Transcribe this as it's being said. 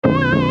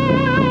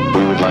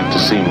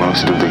see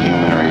most of the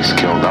human race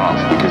killed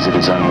off because it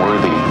is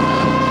unworthy.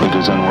 It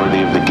is unworthy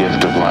of the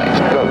gift of life.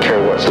 I don't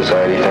care what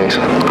society thinks.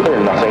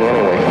 They're nothing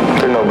anyway.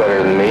 They're no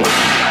better than me.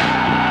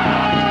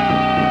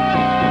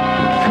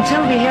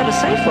 Until we hear the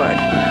safe word,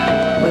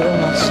 we will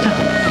not stop.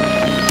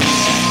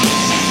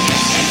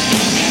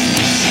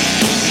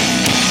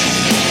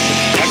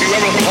 Have you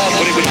ever thought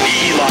what it would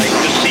be like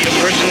to see a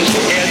person's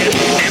head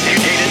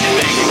amputated?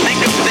 Think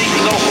of things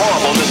so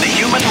horrible that the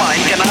human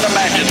mind cannot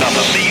imagine them.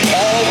 To see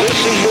all this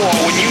and more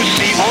when you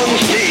see on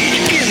stage,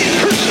 in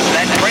person,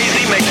 that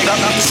crazy mixed-up.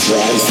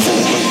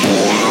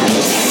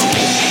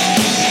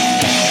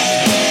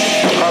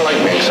 I like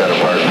being set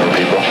apart from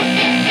people.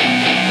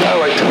 I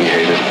like to be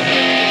hated.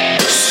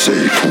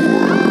 Safe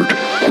Word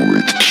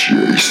with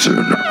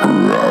Jason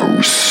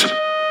Rouse.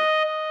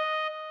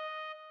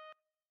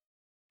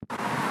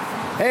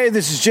 Hey,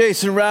 this is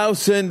Jason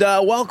Rouse, and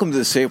welcome to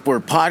the Safe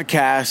Word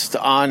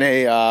Podcast on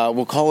a,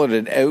 we'll call it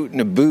an out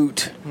and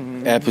about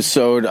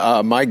episode.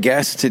 My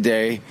guest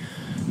today,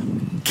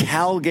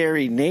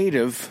 Calgary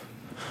native,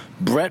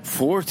 Brett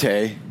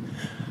Forte.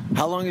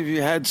 How long have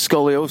you had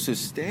scoliosis?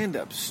 Stand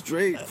up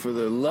straight, for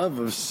the love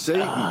of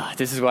Satan.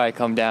 This is why I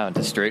come down,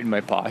 to straighten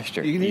my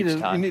posture. You need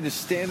to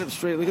stand up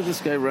straight. Look at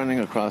this guy running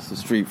across the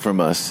street from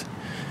us.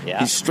 Yeah.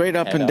 He's straight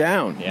up and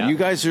down. Yeah. You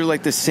guys are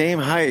like the same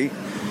height,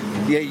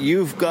 yet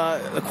you've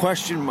got a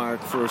question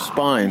mark for a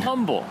spine.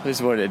 Humble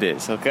is what it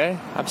is, okay?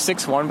 I'm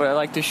 6'1", but I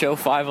like to show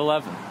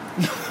 5'11".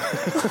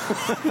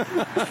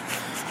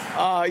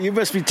 You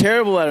must be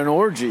terrible at an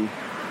orgy.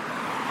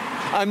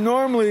 I'm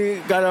normally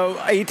got a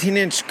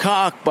 18-inch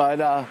cock, but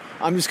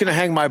I'm just going to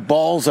hang my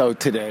balls out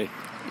today.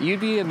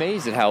 You'd be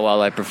amazed at how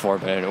well I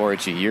perform at an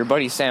orgy. Your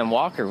buddy Sam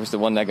Walker was the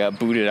one that got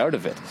booted out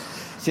of it.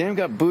 Sam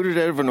got booted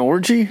out of an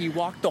orgy? He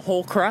walked the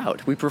whole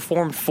crowd. We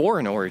performed for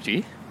an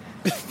orgy.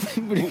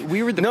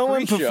 We were the No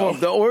one pre-show.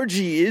 performed. The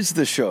orgy is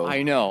the show.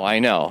 I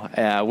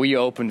know. We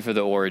opened for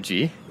the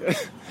orgy.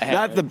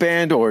 Not the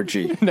band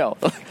orgy. No,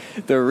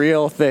 the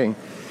real thing.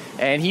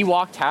 And he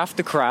walked half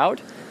the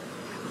crowd.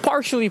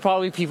 Partially,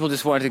 probably people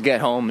just wanted to get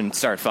home and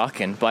start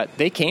fucking, but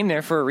they came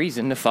there for a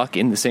reason, to fuck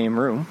in the same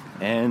room.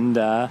 And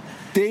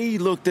they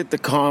looked at the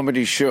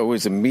comedy show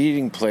as a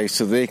meeting place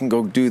so they can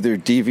go do their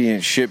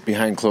deviant shit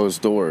behind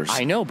closed doors.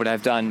 I know, but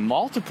I've done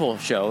multiple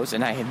shows,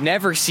 and I have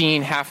never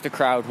seen half the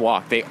crowd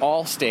walk. They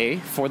all stay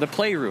for the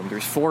playroom.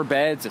 There's 4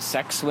 beds, a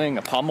sex swing,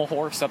 a pommel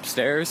horse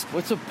upstairs.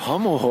 What's a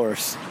pommel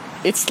horse?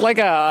 It's like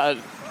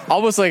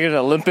almost like an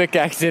Olympic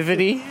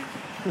activity.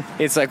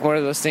 It's like one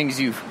of those things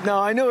No,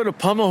 I know what a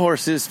pommel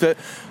horse is, but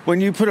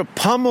when you put a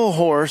pommel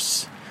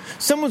horse,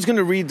 someone's going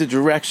to read the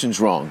directions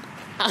wrong.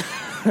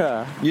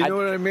 You know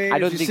what I mean? I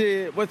don't think...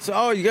 you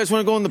guys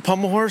want to go on the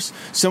pommel horse?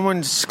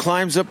 Someone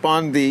climbs up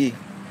on the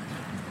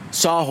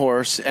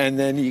sawhorse, and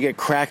then you get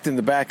cracked in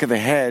the back of the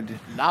head.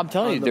 I'm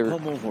telling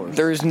you,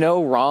 there's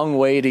no wrong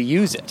way to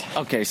use it.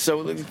 Okay,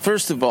 so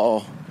first of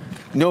all,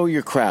 know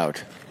your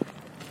crowd.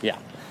 Yeah.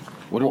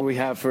 What do we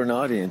have for an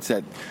audience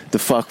at the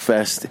Fuck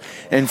Fest?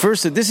 And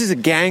first, this is a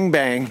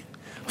gangbang.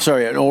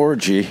 Sorry, an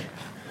orgy.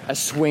 A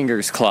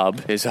swingers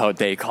club is how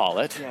they call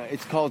it. Yeah,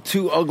 it's called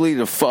Too Ugly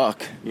to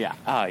Fuck. Yeah.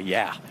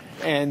 Yeah.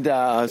 And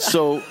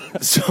so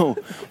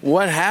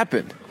what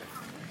happened?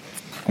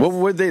 What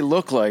would they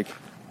look like?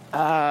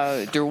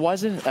 There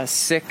wasn't a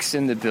 6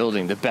 in the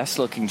building. The best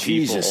looking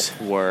people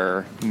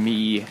were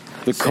me,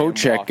 the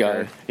co-check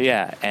guy.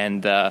 Yeah,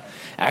 and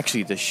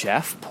actually the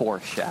chef,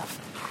 poor chef.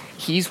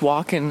 He's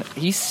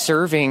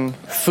serving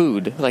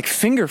food, like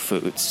finger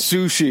foods.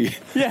 Sushi.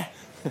 Yeah.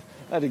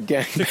 At a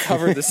gang. To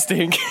cover the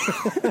stink.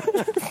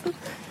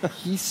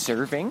 He's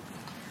serving.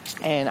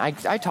 And I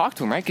talked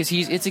to him, right? Because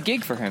it's a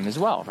gig for him as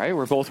well, right?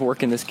 We're both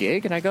working this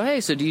gig. And I go,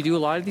 hey, so do you do a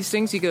lot of these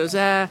things? He goes,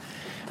 I'm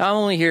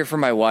only here for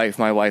my wife.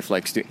 My wife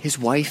likes to... His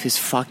wife is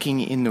fucking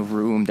in the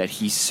room that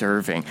he's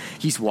serving.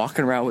 He's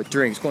walking around with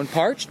drinks going,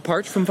 parched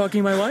from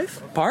fucking my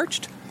wife?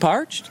 Parched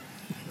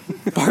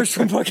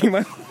from fucking my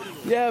wife?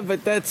 Yeah,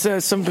 but that's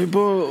some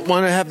people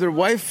want to have their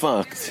wife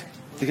fucked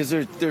because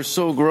they're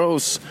so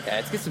gross. Yeah,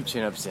 let's get some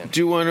chin-ups in. Do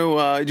you want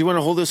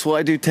to hold this while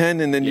I do 10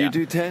 and then you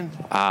do 10?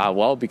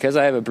 Well, because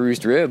I have a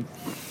bruised rib.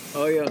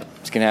 Oh yeah.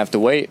 Just gonna have to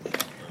wait.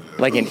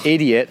 Like an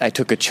idiot, I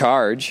took a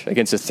charge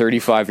against a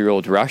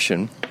 35-year-old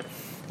Russian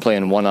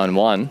playing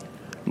one-on-one.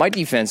 My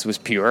defense was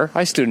pure.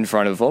 I stood in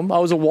front of him. I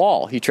was a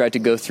wall. He tried to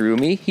go through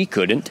me. He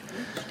couldn't.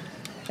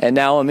 And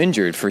now I'm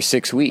injured for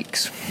 6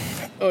 weeks.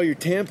 Oh, your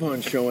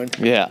tampon's showing.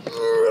 Yeah.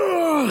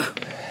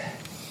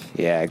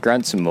 Yeah,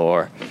 grunt some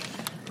more.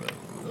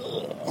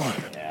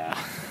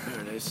 Yeah.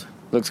 There it is.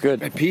 Looks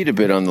good. I peed a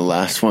bit on the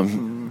last one.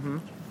 Mm-hmm.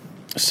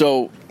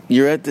 So,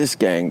 you're at this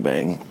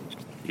gangbang.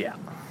 Yeah.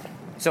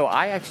 So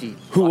I actually...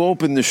 Who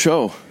opened the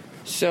show?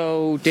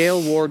 So Dale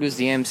Ward was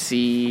the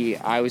MC.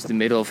 I was the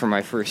middle for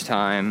my first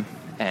time.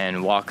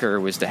 And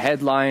Walker was the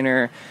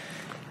headliner.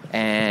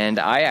 And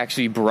I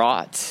actually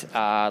brought,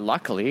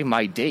 luckily,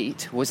 my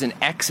date was an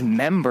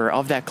ex-member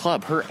of that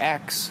club. Her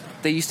ex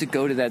they used to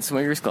go to that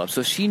swingers club.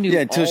 So she knew.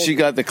 Yeah, until she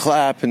got the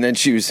clap, and then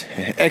she was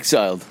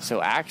exiled.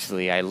 So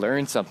actually, I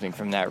learned something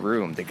from that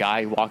room. The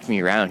guy walked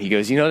me around. He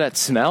goes, "You know that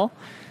smell?"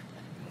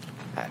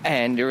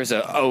 And there was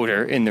an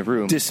odor in the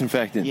room.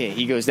 Disinfectant. Yeah,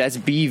 he goes, "That's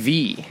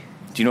BV."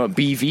 Do you know what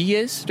BV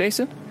is,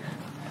 Jason?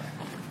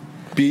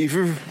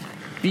 Beaver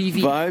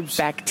BV, vibes?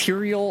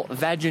 bacterial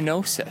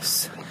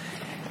vaginosis.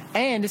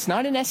 And it's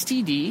not an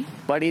STD,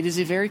 but it is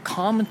a very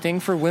common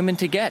thing for women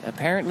to get.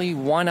 Apparently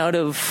 1 out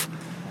of,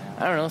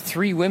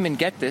 3 women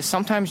get this.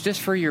 Sometimes just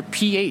for your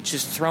pH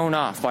is thrown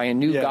off by a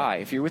new guy.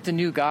 If you're with a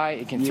new guy,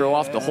 it can throw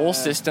off the whole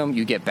system.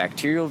 You get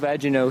bacterial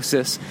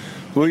vaginosis.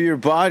 Well, your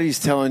body's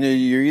telling you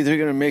you're either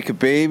going to make a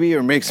baby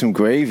or make some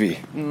gravy.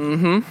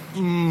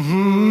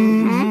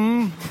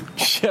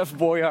 Chef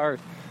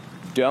Boyard,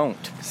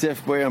 don't.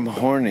 Chef Boy, I'm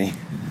horny.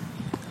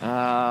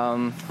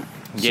 That's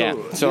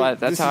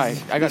how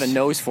I got a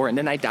nose for it. And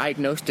then I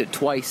diagnosed it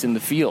twice in the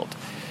field.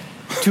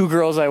 2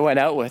 girls I went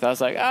out with, I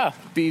was like,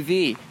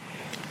 BV.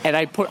 And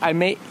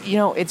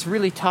it's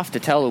really tough to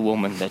tell a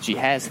woman that she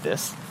has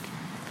this.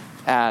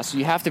 So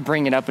you have to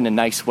bring it up in a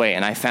nice way.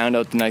 And I found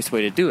out the nice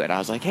way to do it. I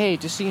was like, hey,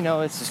 just so you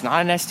know, it's just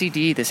not an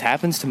STD. This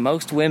happens to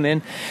most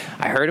women.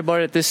 I heard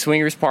about it at this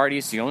swingers party.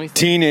 It's the only thing.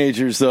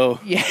 Teenagers, though.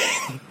 Yeah.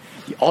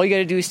 All you got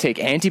to do is take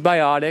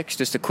antibiotics,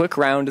 just a quick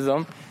round of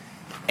them.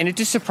 And it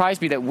just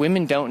surprised me that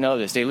women don't know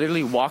this. They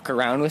literally walk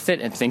around with it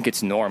and think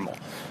it's normal.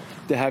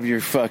 To have your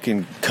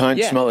fucking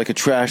cunt smell like a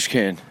trash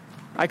can.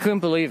 I couldn't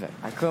believe it.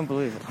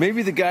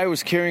 Maybe the guy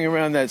was carrying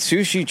around that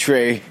sushi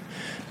tray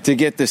to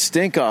get the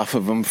stink off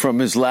of him from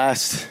his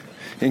last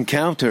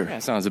encounter.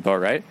 That sounds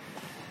about right.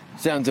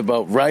 Sounds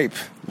about ripe.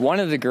 One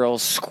of the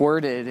girls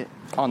squirted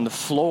on the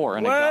floor,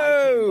 and a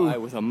guy came by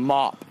with a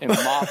mop and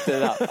mopped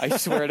it up. I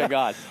swear to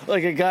God.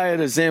 Like a guy at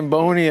a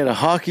Zamboni at a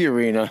hockey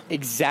arena.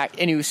 Exact.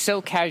 And he was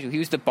so casual. He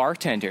was the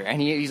bartender. And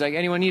he's like,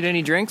 anyone need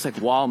any drinks? Like,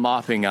 while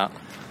mopping up.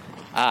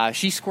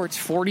 She squirts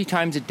 40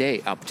 times a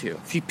day up to.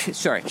 She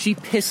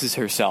pisses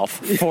herself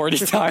 40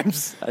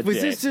 times a day.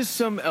 Was this just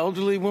some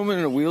elderly woman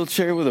in a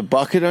wheelchair with a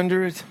bucket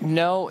under it?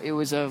 No, it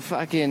was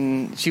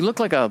she looked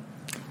like a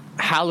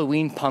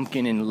Halloween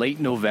pumpkin in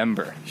late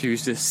November. She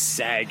was just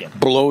sagging.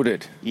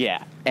 Bloated.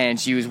 Yeah. And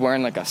she was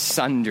wearing like a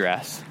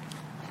sundress.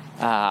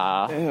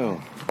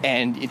 Ew.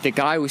 And the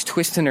guy was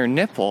twisting her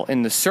nipple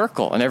in the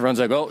circle. And everyone's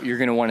like, oh, you're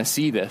going to want to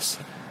see this.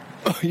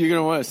 Oh, you're going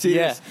to want to see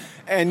this?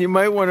 And you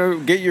might want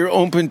to get your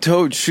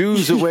open-toed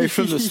shoes away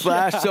from the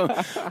splash zone.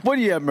 What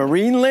do you have,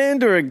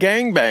 Marineland or a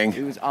gangbang?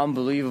 It was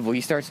unbelievable.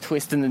 He starts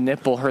twisting the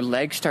nipple. Her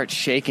legs start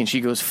shaking.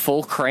 She goes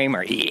full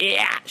Kramer.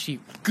 Yeah!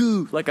 She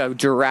like a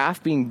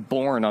giraffe being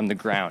born on the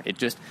ground. It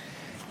just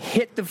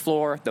hit the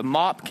floor. The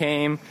mop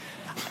came.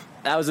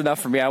 That was enough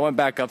for me. I went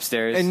back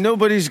upstairs. And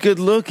nobody's good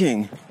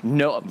looking.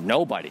 No,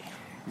 nobody.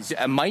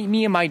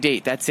 Me and my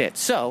date, that's it.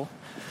 So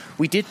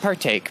we did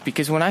partake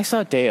because when I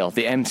saw Dale,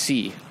 the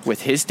MC,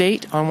 with his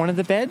date on one of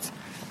the beds,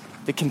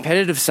 the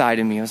competitive side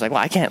of me was like,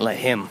 well, I can't let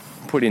him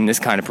put in this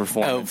kind of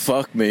performance.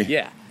 Oh, fuck me.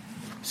 Yeah.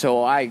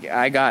 So I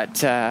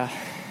got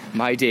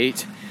my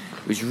date.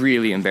 It was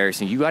really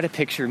embarrassing. You got to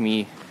picture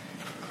me,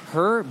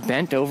 her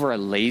bent over a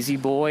Lazy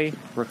Boy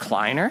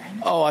recliner.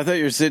 Oh, I thought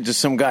you were saying just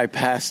some guy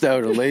passed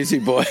out, a Lazy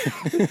Boy.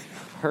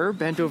 Her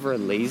bent over a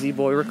Lazy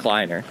Boy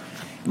recliner.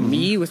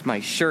 Me with my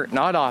shirt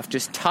not off,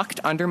 just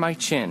tucked under my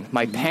chin,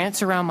 my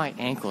pants around my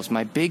ankles,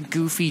 my big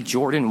goofy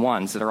Jordan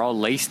 1s that are all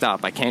laced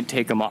up. I can't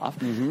take them off.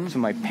 So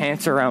my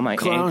pants around my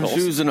Clown ankles.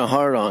 shoes and a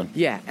heart on.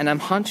 Yeah, and I'm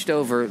hunched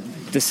over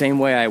the same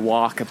way I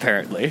walk,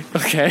 apparently.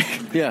 Okay?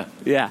 Yeah.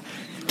 Yeah.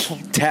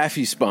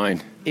 Taffy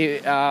spine.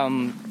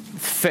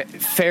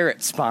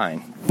 Ferret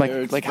spine.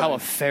 Like how a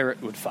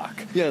ferret would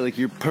fuck. Yeah, like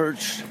you're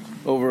perched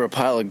over a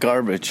pile of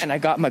garbage. And I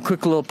got my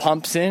quick little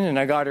pumps in, and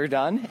I got her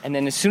done. And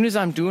then as soon as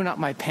I'm doing up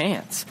my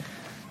pants,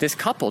 this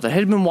couple that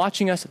had been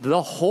watching us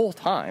the whole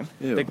time,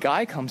 the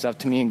guy comes up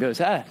to me and goes,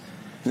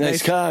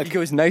 nice cock. He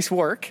goes, nice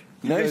work.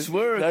 Nice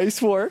work.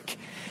 Nice work.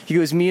 He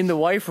goes, me and the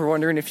wife were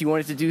wondering if you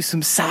wanted to do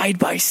some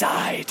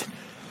side-by-side.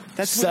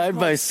 That's Side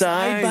by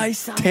side?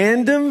 Side-by-side.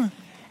 Tandem?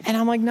 And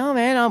I'm like, no,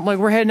 man. I'm like,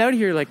 we're heading out of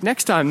here. Like,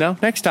 next time.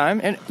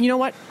 And you know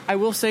what? I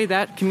will say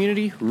that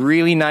community,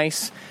 really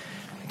nice.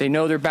 They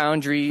know their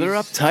boundaries. They're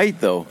uptight,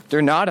 though.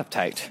 They're not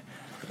uptight.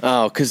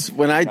 Oh, because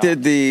when I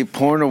did the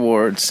porn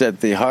awards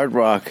at the Hard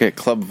Rock at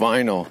Club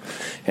Vinyl,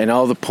 and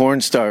all the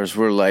porn stars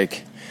were,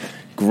 like,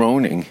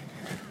 groaning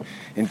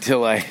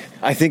until I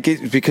think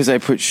it's because I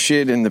put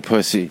shit in the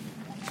pussy.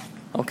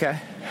 Okay.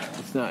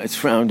 It's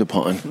frowned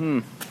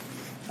upon.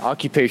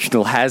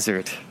 Occupational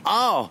hazard.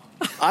 Oh,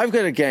 I've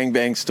got a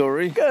gangbang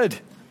story. Good.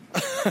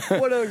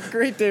 What a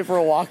great day for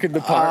a walk in the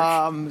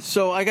park.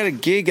 So I got a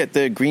gig at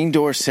the Green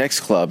Door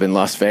Sex Club in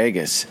Las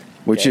Vegas,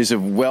 which is a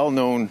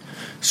well-known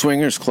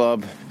swingers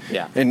club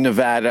in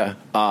Nevada.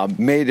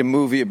 Made a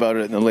movie about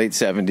it in the late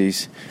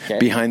 70s,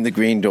 Behind the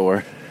Green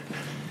Door.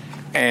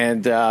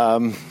 And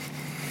I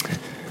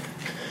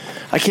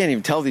can't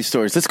even tell these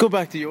stories. Let's go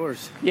back to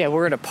yours. Yeah,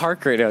 we're in a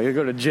park right now. You'll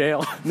go to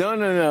jail.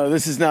 No.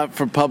 This is not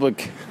for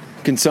public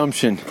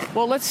consumption.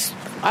 Well,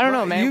 I don't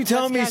know, man. You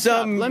tell me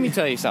something. Let me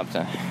tell you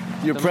something.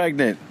 You're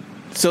pregnant.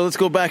 So let's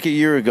go back a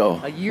year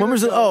ago. year when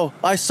was it? ago.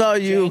 Oh, I saw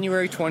you.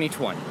 January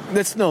 2020.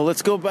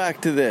 Let's go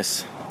back to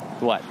this.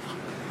 What?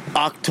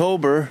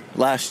 October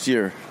last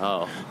year.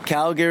 Oh.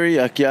 Calgary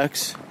Yuck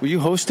Yucks. Were you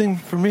hosting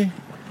for me?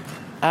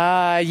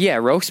 Yeah,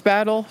 roast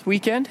battle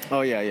weekend.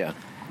 Oh, yeah.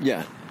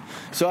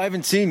 So I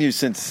haven't seen you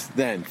since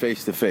then,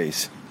 face to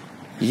face.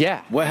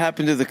 Yeah. What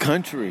happened to the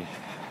country?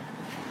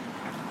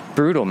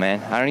 Brutal,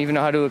 man. I don't even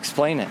know how to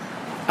explain it.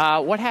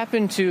 What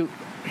happened to...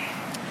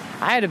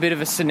 I had a bit of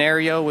a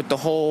scenario with the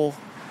whole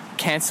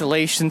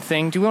cancellation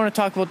thing. Do we want to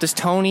talk about this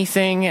Tony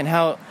thing and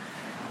how...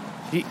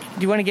 Do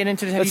you want to get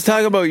into this? Let's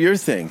talk about your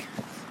thing.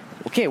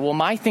 Okay, well,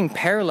 my thing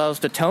parallels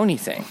the Tony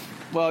thing.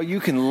 Well, you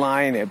can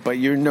line it, but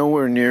you're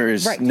nowhere near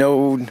as Right.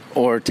 known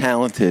or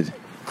talented.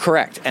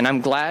 Correct. And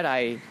I'm glad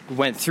I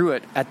went through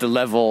it at the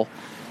level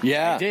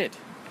Yeah. I did.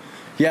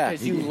 Yeah.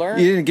 Because you learn-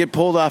 You didn't get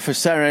pulled off of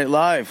Saturday Night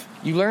Live.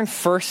 You learn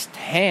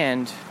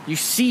firsthand. You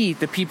see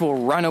the people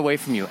run away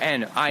from you.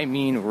 And I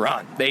mean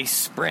run. They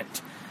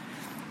sprint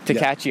to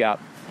catch you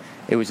up.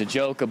 It was a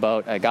joke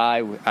about a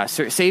guy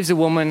saves a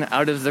woman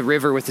out of the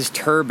river with his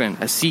turban.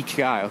 A Sikh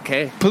guy,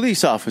 okay?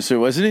 Police officer,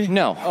 wasn't he?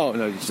 No. Oh,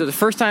 no. So the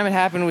first time it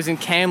happened was in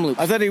Kamloops.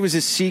 I thought he was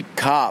a Sikh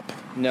cop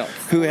No.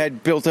 who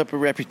had built up a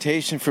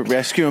reputation for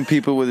rescuing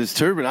people with his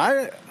turban.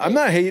 I'm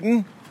not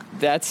hating.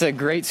 That's a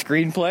great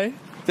screenplay.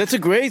 That's a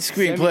great Send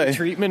me the screenplay.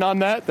 treatment on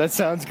that. That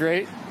sounds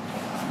great.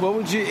 What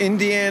would you,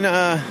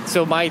 Indiana...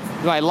 So my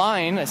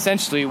line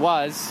essentially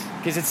was,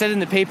 because it said in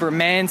the paper,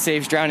 man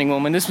saves drowning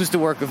woman. This was the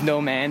work of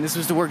no man. This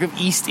was the work of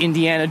East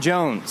Indiana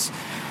Jones.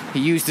 He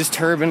used his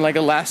turban like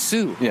a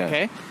lasso. Yeah.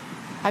 Okay?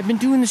 I've been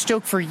doing this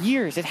joke for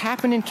years. It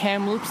happened in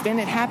Kamloops, then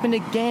it happened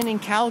again in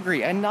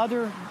Calgary.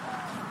 Another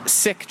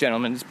Sikh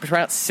gentleman. It's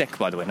pronounced Sikh,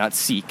 by the way, not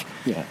Sikh.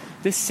 Yeah.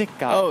 This Sikh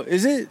guy. Oh,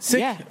 is it? Sikh?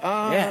 Yeah.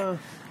 Yeah.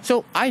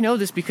 So I know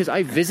this because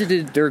I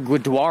visited their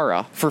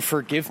Gurdwara for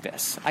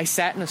forgiveness. I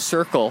sat in a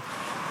circle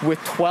with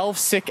 12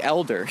 Sikh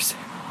elders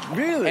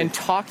Really? and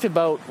talked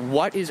about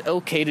what is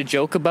okay to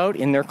joke about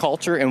in their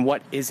culture and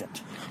what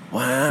isn't.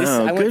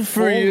 Wow, I good went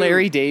for full you.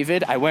 Larry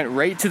David. I went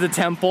right to the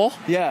temple.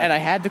 Yeah. And I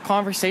had the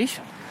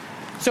conversation.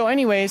 So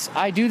anyways,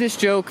 I do this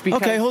joke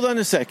because... Okay, hold on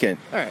a second.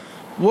 All right.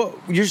 Well,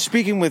 you're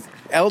speaking with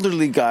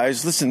elderly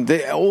guys. Listen,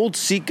 the old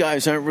Sikh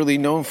guys aren't really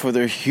known for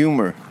their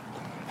humor.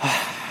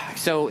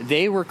 So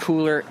they were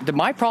cooler.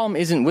 My problem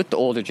isn't with the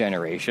older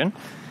generation.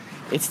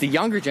 It's the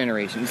younger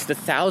generation. It's the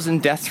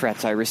 1,000 death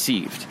threats I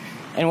received.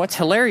 And what's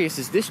hilarious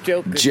is this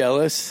joke...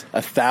 Jealous?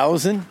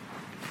 1,000?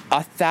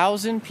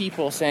 1,000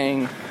 people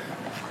saying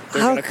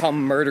they're going to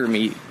come murder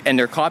me. And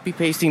they're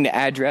copy-pasting the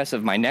address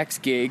of my next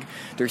gig.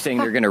 They're saying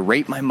they're going to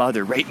rape my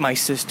mother, rape my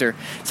sister.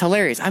 It's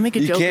hilarious. I make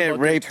a You joke can't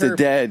about rape the turban.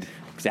 dead.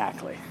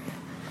 Exactly.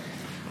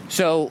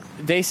 So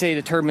they say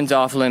the turban's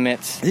off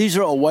limits. These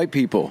are all white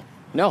people.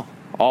 No,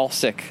 all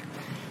sick.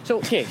 So,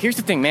 okay, here's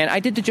the thing, man. I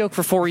did the joke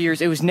for 4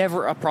 years. It was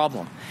never a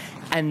problem.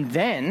 And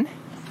then...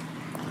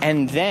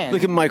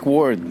 Look at Mike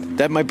Ward.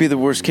 That might be the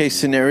worst case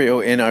scenario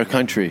in our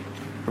country.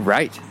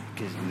 Right.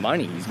 Because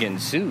money, he's getting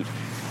sued.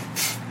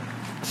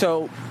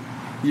 So,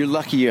 You're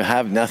lucky you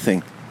have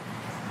nothing.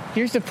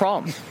 here's the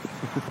problem.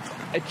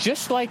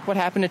 Just like what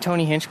happened to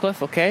Tony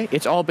Hinchcliffe, okay?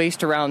 It's all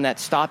based around that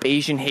Stop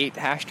Asian Hate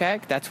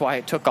hashtag. That's why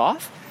it took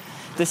off.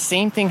 The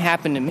same thing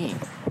happened to me.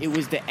 It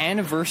was the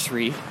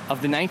anniversary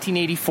of the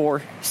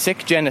 1984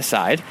 Sikh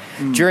genocide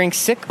during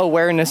Sikh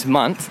Awareness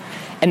Month,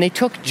 and they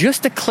took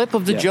just a clip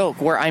of the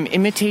joke where I'm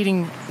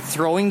imitating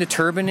throwing the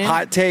turban in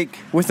Hot take.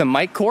 with a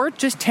mic cord.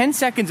 Just 10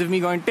 seconds of me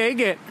going, take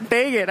it,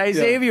 I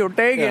save you,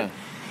 take Yeah. it.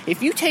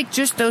 If you take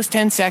just those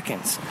 10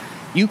 seconds,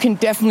 you can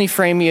definitely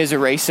frame me as a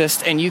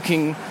racist, and you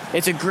can,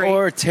 it's a great...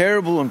 Or a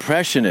terrible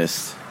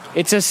impressionist.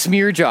 It's a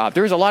smear job.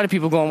 There's a lot of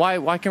people going,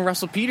 why can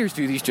Russell Peters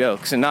do these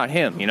jokes and not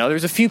him? You know,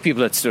 there's a few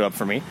people that stood up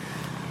for me.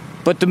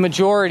 But the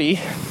majority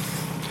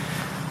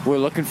were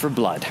looking for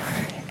blood.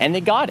 And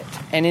they got it.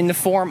 And in the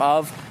form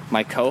of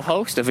my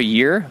co-host of a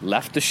year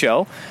left the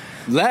show.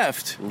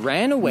 Left.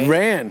 Ran away.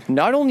 Ran.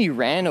 Not only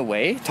ran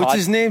away. What's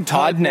his name?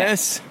 Todd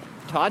Ness?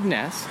 Todd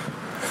Ness.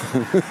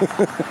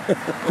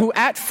 Who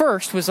at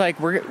first was like,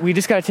 we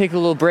just got to take a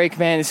little break,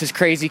 man. This is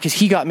crazy. Because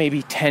he got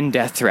maybe 10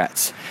 death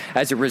threats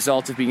as a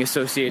result of being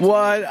associated.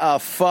 What a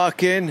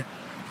fucking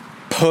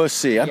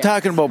pussy. I'm Yeah.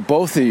 talking about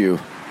both of you.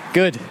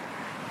 Good.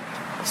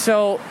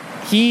 So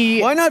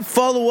he... Why not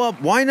follow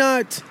up? Why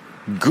not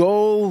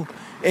go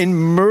and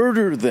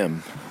murder them?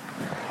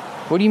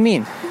 What do you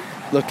mean?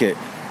 Look it.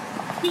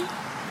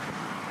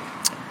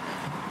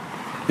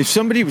 If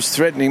somebody was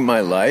threatening my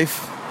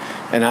life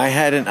and I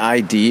had an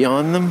ID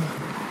on them,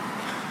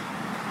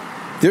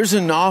 there's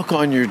a knock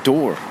on your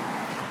door.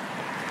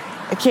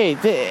 Okay,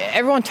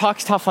 everyone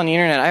talks tough on the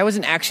internet. I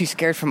wasn't actually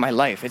scared for my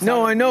life. It's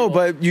No, not I know, real-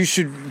 but you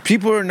should.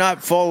 People are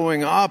not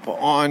following up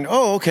on.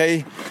 Oh,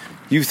 okay,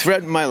 you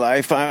threatened my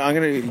life. I'm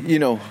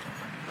gonna,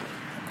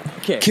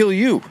 Okay. kill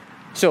you.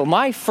 So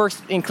my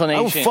first I will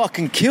inclination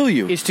fucking kill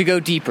you. is to go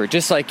deeper,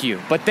 just like you.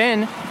 But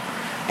then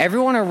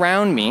everyone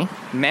around me,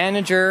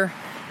 manager,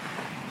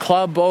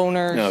 club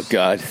owners, Oh,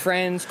 God.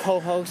 friends,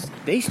 co-hosts,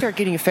 they start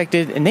getting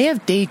affected, and they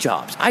have day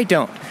jobs. I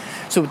don't.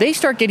 So they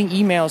start getting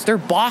emails. Their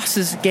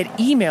bosses get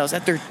emails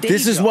at their day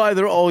This is job. why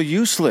they're all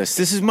useless.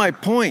 This is my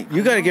point.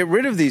 You got to get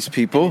rid of these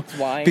people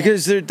why-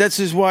 because this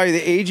is why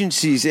the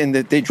agencies and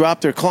that they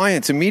drop their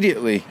clients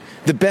immediately.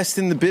 The best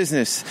in the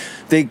business,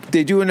 they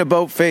do an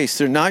about face.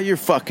 They're not your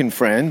fucking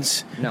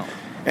friends. No.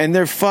 And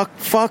they're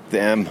fuck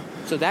them.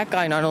 So that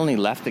guy not only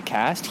left the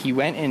cast, he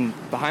went and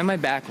behind my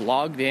back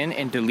logged in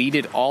and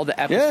deleted all the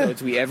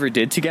episodes we ever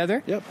did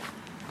together. Yep.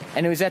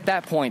 And it was at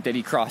that point that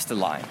he crossed the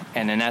line.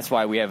 And then that's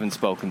why we haven't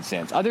spoken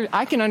since.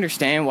 I can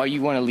understand why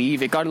you want to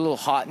leave. It got a little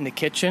hot in the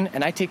kitchen,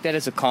 and I take that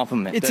as a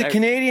compliment. It's that a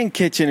Canadian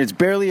kitchen. It's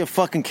barely a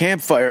fucking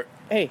campfire.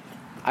 Hey,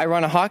 I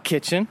run a hot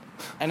kitchen,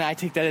 and I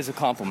take that as a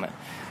compliment.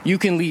 You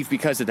can leave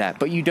because of that,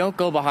 but you don't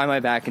go behind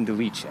my back and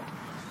delete shit.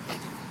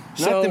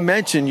 Not to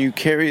mention you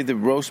carry the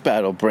Roast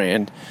Battle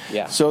brand.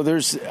 Yeah. So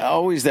there's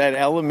always that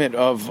element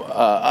of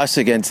us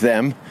against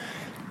them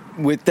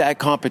with that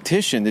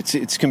competition.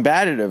 It's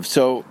combative.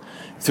 So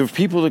for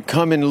people to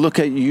come and look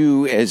at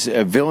you as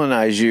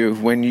villainize you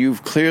when you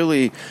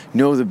clearly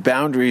know the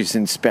boundaries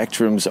and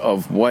spectrums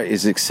of what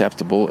is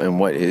acceptable and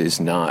what is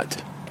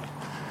not.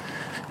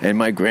 And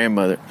my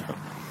grandmother...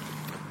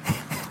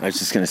 I was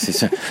just going to say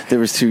something. There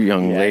was two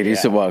young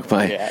ladies that walked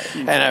by,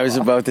 and I was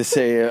about to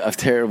say a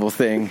terrible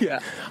thing. Yeah.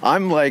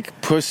 I'm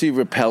like pussy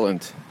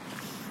repellent.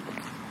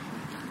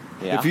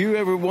 Yeah. If you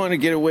ever want to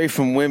get away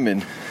from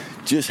women,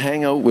 just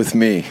hang out with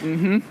me.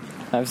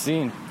 I've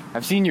seen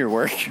your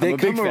work. They I'm a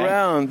big come fan.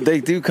 around.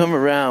 They do come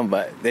around,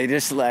 but they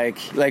just like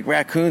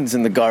raccoons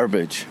in the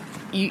garbage.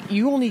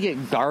 You only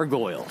get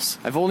gargoyles.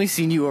 I've only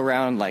seen you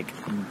around like,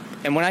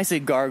 and when I say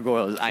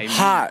gargoyles, I mean,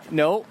 Hot.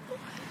 No,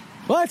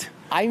 What?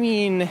 I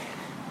mean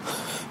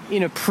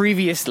in a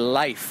previous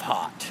life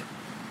hot.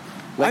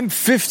 I'm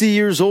 50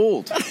 years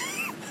old.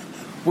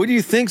 What do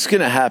you think's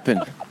going to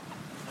happen?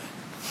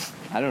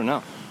 I don't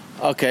know.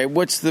 Okay,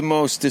 what's the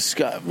most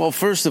disgusting? Well,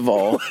 first of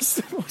all, What's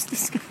the most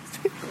disgusting?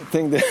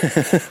 thing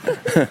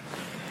that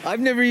I've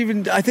never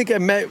even. I think I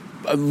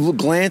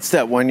glanced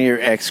at one of your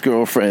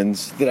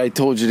ex-girlfriends that I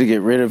told you to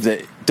get rid of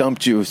that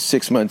dumped you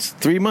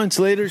 3 months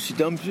later. She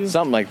dumped you.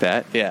 Something like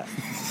that. Yeah.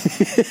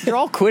 They're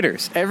all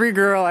quitters. Every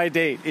girl I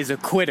date is a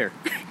quitter.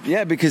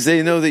 Yeah, because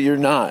they know that you're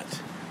not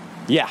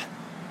Yeah.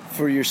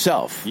 for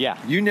yourself. Yeah.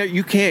 You know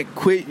you can't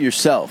quit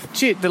yourself.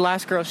 Shit, the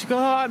last girl, she goes,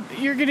 "Oh,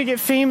 you're gonna get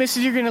famous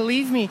and you're gonna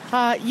leave me."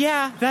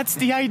 Yeah, that's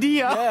the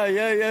idea.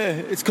 Yeah.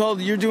 It's called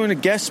you're doing a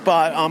guest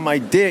spot on my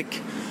dick,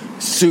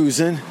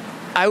 Susan.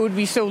 I would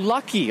be so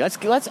lucky.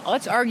 Let's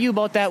argue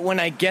about that when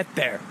I get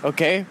there.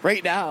 Okay,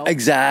 right now.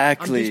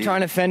 Exactly. I'm just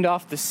trying to fend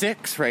off the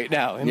 6 right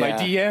now in my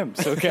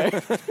DMs. Okay.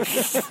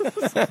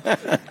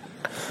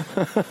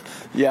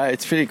 Yeah,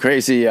 it's pretty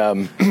crazy.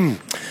 I'm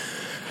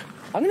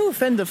going to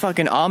offend the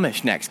fucking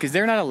Amish next because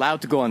they're not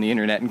allowed to go on the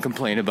internet and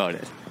complain about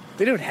it.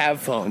 They don't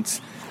have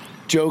phones.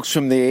 Jokes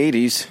from the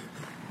 80s.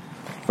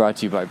 Brought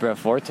to you by Brett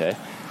Forte.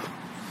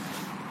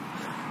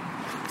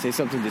 Say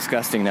something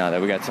disgusting now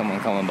that we got someone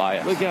coming by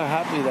us. Look how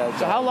happy that.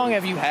 So how long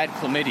have you had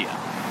chlamydia?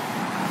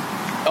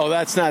 Oh,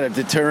 that's not a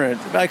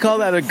deterrent. I call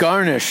that a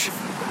garnish.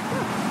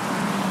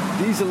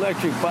 These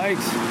electric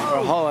bikes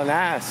are hauling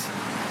ass.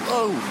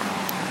 Oh,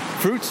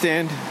 Fruit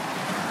stand.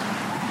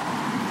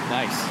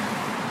 nice.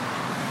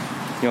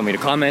 You want me to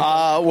comment?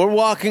 We're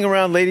walking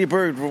around Lady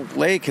Bird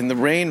Lake in the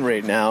rain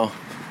right now.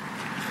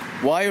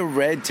 Why a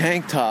red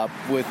tank top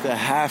with a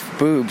half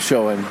boob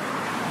showing?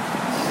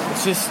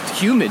 It's just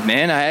humid,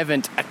 man. I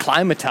haven't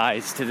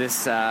acclimatized to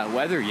this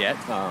weather yet.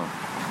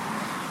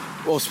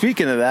 Well,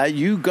 speaking of that,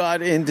 you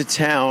got into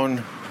town,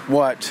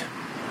 what?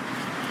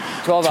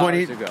 12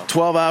 hours ago.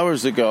 12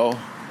 hours ago.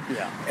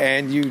 Yeah.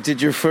 And you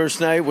did your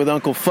first night with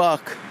Uncle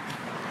Fuck.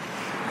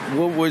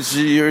 What was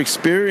your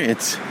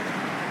experience?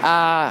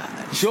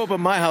 Show up at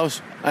my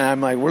house, and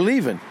I'm like, we're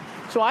leaving.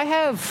 So I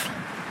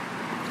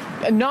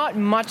have not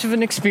much of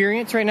an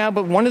experience right now,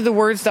 but one of the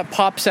words that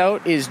pops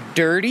out is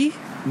dirty.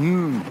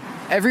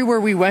 Everywhere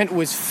we went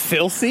was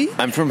filthy.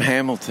 I'm from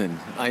Hamilton.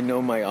 I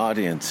know my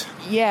audience.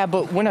 Yeah,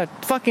 but when a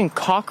fucking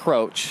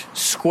cockroach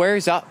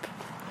squares up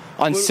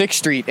on 6th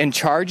Street and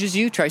charges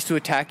you, tries to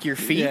attack your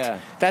feet,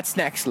 that's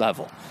next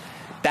level.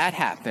 That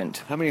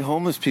happened. How many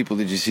homeless people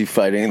did you see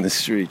fighting in the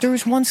street? There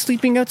was one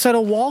sleeping outside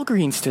of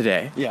Walgreens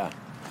today. Yeah.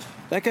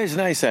 That guy's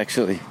nice,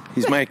 actually.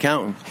 He's my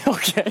accountant.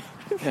 Okay.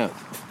 Yeah.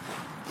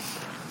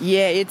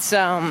 Yeah,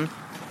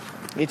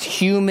 it's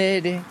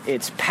humid,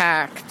 it's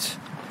packed.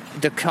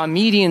 The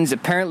comedians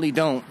apparently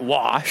don't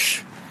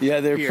wash.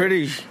 Yeah, they're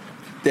pretty...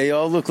 They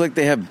all look like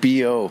they have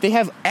BO. They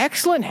have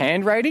excellent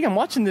handwriting. I'm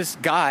watching this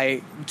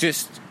guy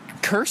just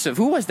cursive.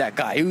 Who was that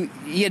guy?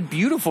 He had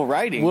beautiful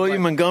writing.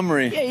 William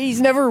Montgomery. Yeah,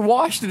 he's never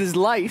washed in his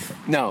life.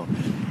 No.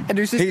 And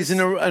there's this, He's an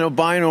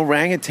albino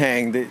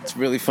orangutan that's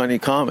really funny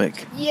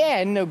comic. yeah,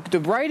 and the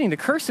writing, the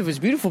cursive was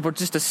beautiful, but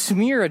just a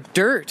smear of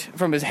dirt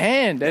from his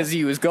hand as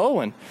he was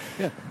going.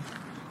 Yeah.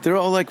 They're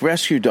all like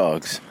rescue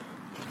dogs.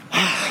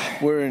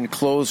 Wearing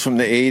clothes from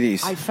the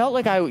 80s. I felt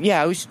like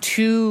I was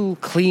too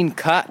clean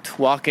cut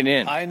walking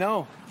in. I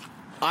know.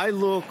 I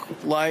look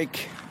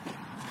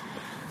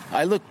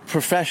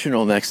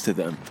professional next to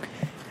them.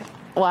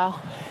 Wow.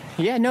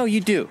 Yeah, no,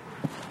 you do.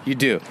 You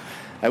do.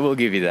 I will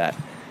give you that.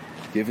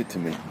 Give it to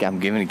me. I'm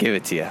give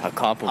it to you. A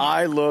compliment.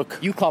 I look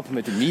You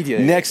complimented media.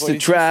 next What to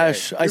did you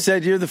trash. say? I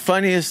said you're the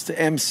funniest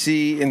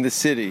MC in the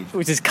city.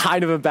 Which is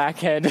kind of a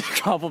backhanded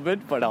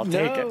compliment, but I'll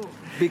take it.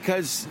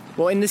 Because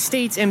Well, in the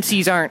States,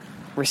 MCs aren't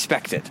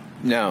respected.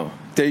 no,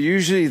 they're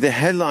usually the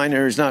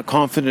headliner is not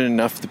confident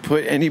enough to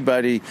put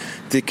anybody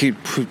that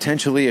could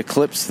potentially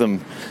eclipse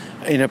them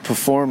in a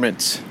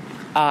performance.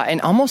 And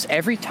almost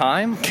every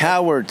time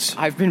Cowards.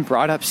 I've been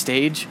brought on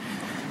stage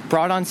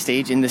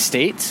in the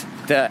States,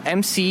 the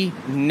MC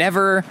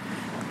never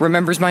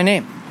remembers my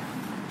name.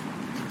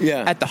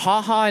 Yeah. At the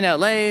Ha Ha in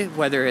LA,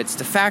 whether it's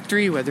the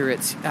Factory, whether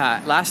it's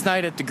last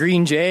night at the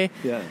Green Jay,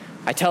 Yeah.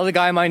 I tell the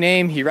guy my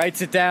name, he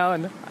writes it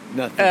down.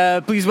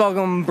 Nothing. Please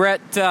welcome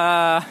Brett.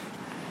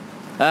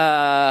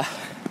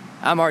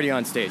 I'm already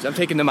on stage. I'm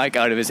taking the mic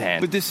out of his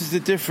hand. But this is the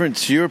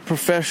difference. You're a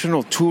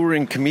professional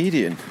touring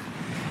comedian.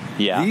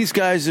 Yeah. These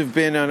guys have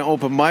been on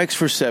open mics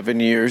for 7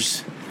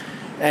 years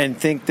and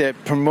think that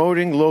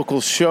promoting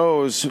local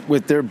shows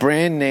with their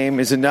brand name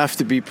is enough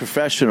to be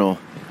professional.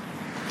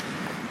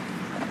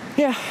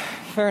 Yeah,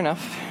 fair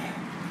enough.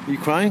 You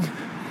crying?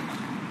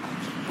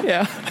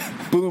 Yeah.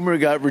 Boomer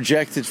got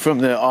rejected from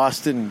the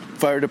Austin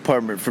Fire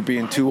Department for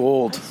being too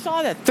old.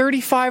 Saw that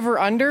 35 or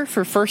under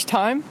for first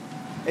time.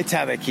 It's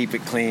how they keep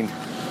it clean.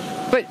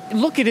 But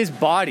look at his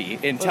body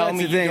and tell That's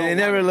me the you thing. don't They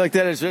never want- looked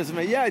at his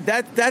resume. Yeah,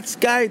 that's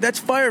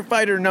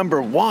firefighter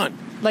number one.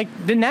 Like,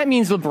 then that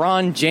means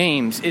LeBron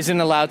James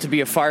isn't allowed to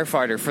be a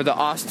firefighter for the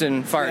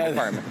Austin Fire Yeah.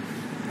 Department.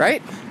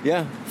 Right?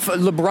 Yeah.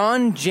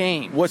 LeBron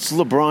James, What's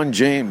LeBron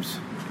James?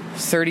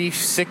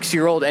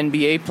 36-year-old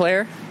NBA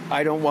player.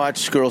 I don't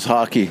watch girls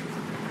hockey.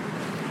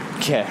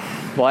 Okay.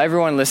 Well,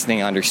 everyone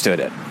listening understood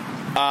it.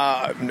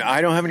 I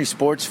don't have any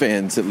sports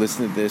fans that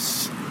listen to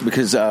this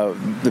because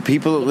the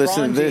people that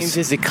listen LeBron to James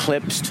this. is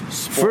eclipsed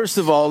sports. First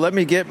of all, let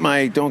me get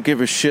my don't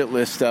give a shit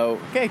list out.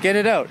 Okay, get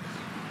it out.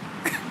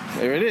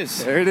 There it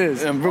is. There it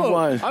is. Number Oh,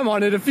 one. I'm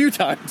on it a few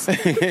times.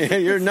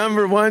 You're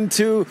number 1,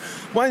 2,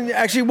 1.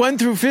 Actually, 1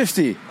 through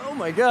 50. Oh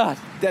my God.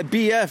 That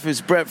BF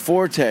is Brett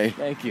Forte,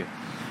 Thank you.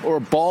 or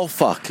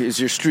Ballfuck is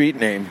your street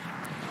name.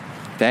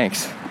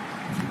 Thanks.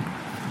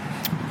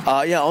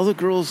 Yeah, all the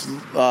girls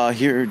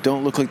here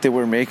don't look like they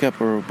wear makeup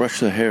or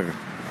brush their hair.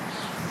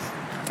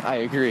 I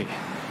agree.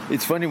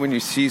 It's funny when you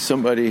see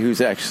somebody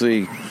who's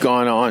actually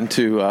gone on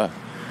to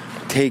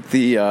take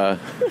the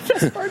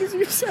As hard as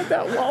you said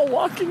that while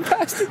walking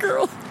past a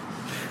girl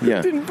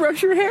yeah. didn't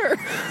brush her hair.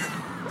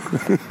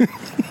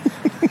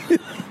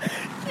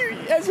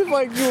 As if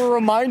like you were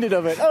reminded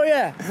of it. Oh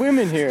yeah,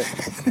 women here.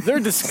 They're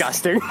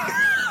disgusting.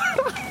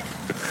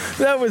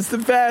 That was the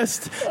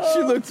best.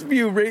 She looked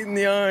you right in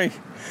the eye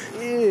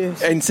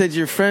and said,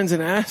 "Your friend's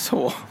an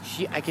asshole."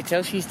 I could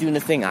tell she's doing the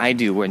thing I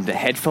do when the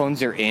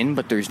headphones are in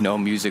but there's no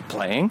music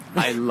playing.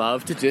 I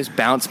love to just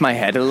bounce my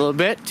head a little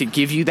bit to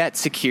give you that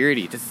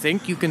security, to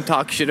think you can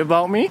talk shit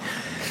about me.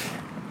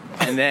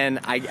 And then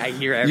I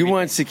hear everything. You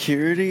want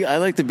security? I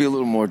like to be a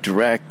little more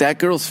direct. That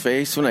girl's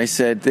face when I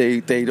said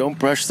they don't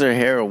brush their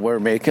hair or wear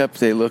makeup,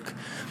 they look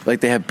like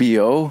they have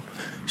BO.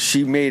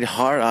 She made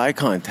hard eye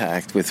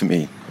contact with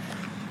me.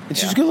 And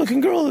she's a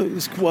good-looking girl who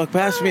just walked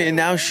past me, and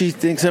now she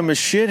thinks I'm a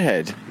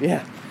shithead.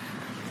 Yeah.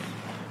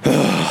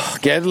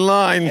 Get in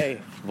line.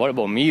 Hey, what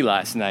about me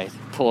last night?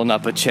 Pulling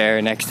up a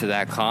chair next to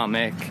that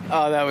comic.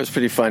 Oh, that was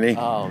pretty funny.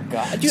 Oh,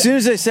 God. As soon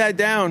as I sat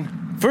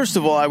down, first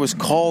of all, I was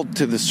called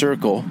to the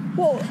circle.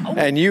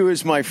 And you,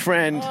 as my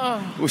friend,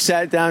 who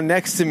sat down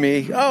next to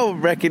me. Oh,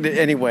 reckon it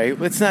anyway.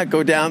 Let's not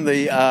go down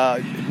the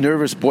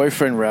nervous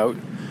boyfriend route.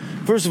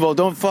 First of all,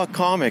 don't fuck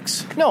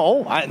comics.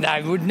 No,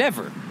 I would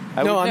never.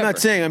 I'm not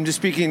saying. I'm just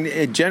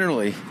speaking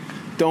generally.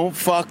 Don't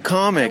fuck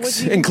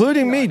comics,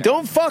 including me.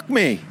 Don't fuck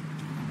me.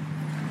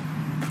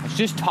 I was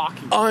just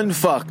talking.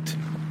 Unfucked.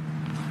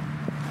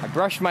 I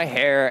brushed my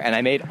hair and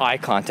I made eye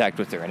contact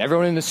with her, and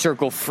everyone in the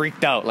circle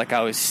freaked out like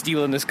I was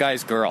stealing this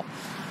guy's girl.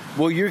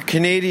 Well, your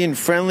Canadian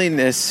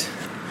friendliness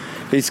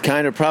is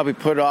kind of probably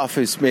put off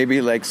as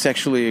maybe like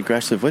sexually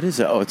aggressive. What is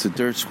it? Oh, it's a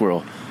dirt squirrel.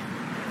 Look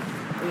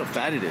how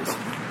fat it is.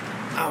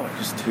 Ow, I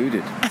just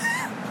tooted.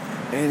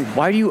 And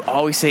Why do you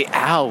always say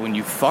ow when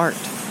you fart?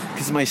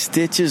 because my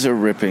stitches are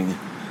ripping.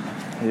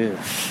 Ew.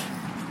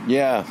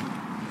 Yeah.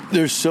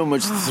 There's so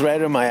much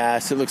thread on my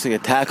ass, it looks like a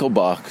tackle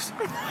box.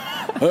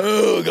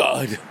 Oh,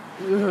 God.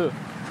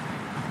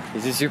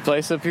 Is this your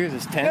place up here?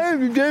 This tent?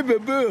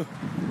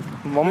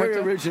 One more Very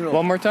time. original.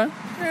 One more time?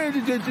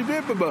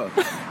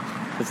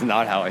 That's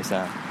not how I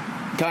sound.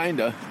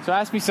 Kinda. So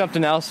ask me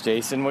something else,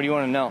 Jason. What do you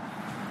want to know?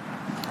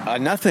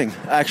 Nothing.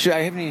 Actually, I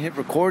haven't even hit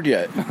record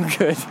yet.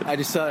 Good. I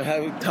just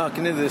started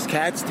talking to this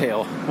cat's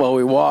tail while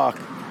we walk.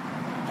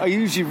 I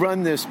usually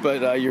run this,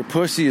 but your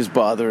pussy is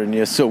bothering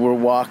you, so we're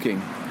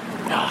walking.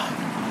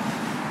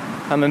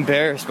 I'm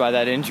embarrassed by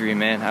that injury,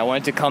 man. I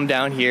wanted to come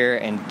down here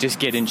and just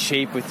get in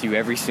shape with you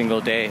every single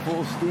day.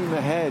 Full steam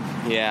ahead.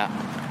 Yeah.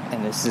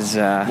 And this is,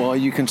 Well,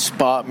 you can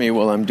spot me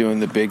while I'm doing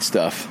the big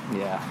stuff.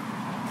 yeah.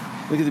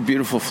 Look at the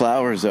beautiful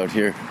flowers out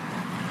here.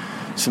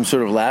 Some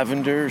sort of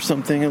lavender or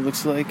something, it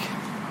looks like.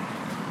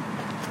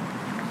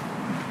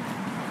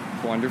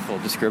 Wonderful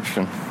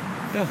description.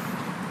 Yeah.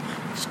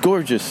 It's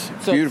gorgeous.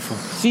 So, Beautiful.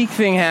 Sikh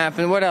thing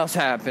happened. What else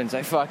happens?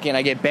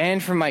 I get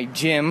banned from my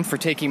gym for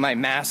taking my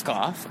mask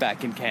off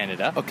back in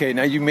Canada. Okay,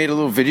 now you made a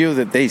little video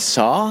that they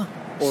saw?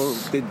 Or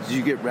did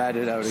you get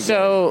ratted out again?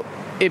 So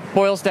it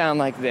boils down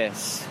like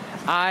this.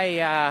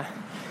 I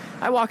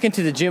walk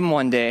into the gym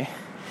one day,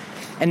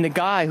 and the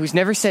guy who's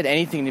never said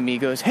anything to me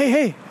goes,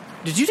 hey,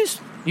 did you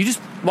just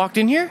walked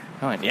in here?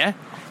 I went, yeah.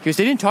 He goes,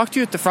 they didn't talk to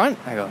you at the front?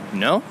 I go,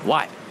 no.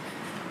 Why?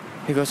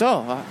 He goes,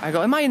 I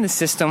go, am I in the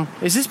system?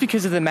 Is this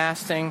because of the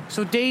mask thing?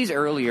 So days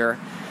earlier,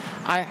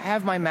 I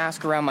have my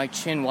mask around my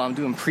chin while I'm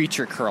doing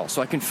preacher curls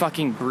so I can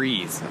fucking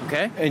breathe,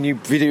 okay? And you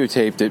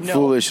videotaped it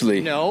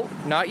foolishly. No,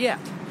 not yet.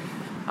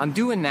 I'm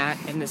doing that,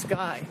 and this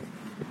guy...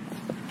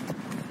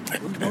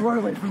 Don't run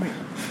away from me.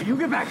 You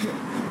get back here.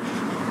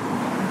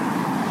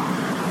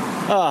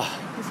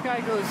 This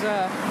guy goes,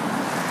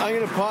 I'm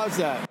going to pause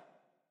that.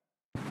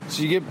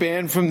 So you get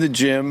banned from the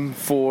gym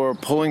for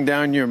pulling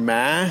down your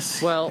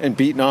mask and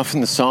beating off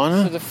in the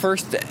sauna? So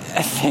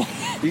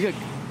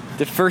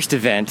the first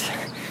event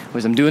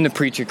was I'm doing the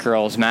preacher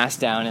curls, mask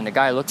down, and the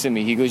guy looks at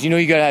me. He goes, you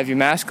got to have your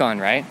mask on,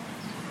 right?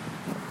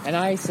 And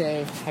I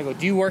go,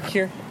 do you work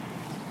here?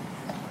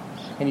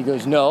 And he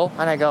goes, no.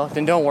 And I go,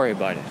 then don't worry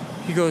about it.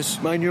 He goes,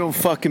 mind your own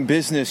fucking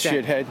business,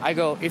 shithead. I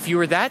go, if you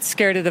were that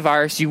scared of the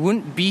virus, you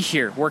wouldn't be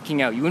here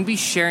working out. You wouldn't be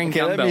sharing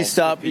dumbbells. Let me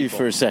stop you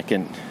for a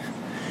second.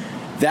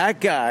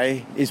 That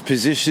guy, his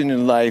position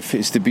in life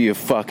is to be a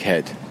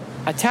fuckhead.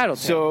 A tattletale.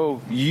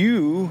 So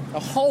you... A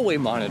hallway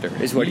monitor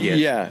is what he is.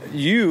 Yeah,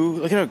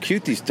 look at how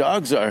cute these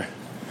dogs are.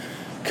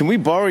 Can we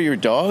borrow your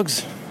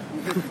dogs?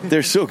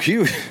 They're so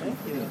cute.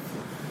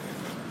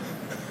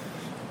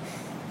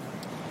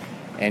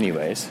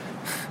 Anyways,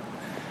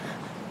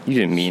 you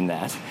didn't mean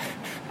that.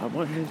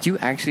 Do you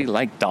actually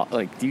like dogs?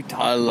 Like, do you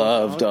talk I about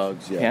love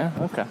dogs, yeah.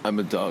 Yeah? Okay. I'm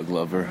a dog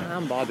lover.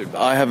 I'm bothered by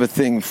I have a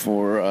thing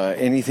for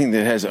anything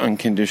that has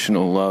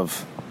unconditional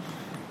love.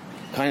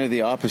 Kind of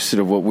the opposite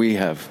of what we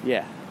have.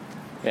 Yeah.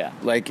 Yeah.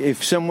 Like,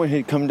 if someone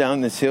had come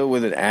down this hill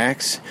with an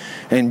axe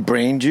and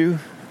brained you,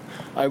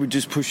 I would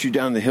just push you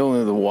down the hill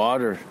into the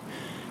water.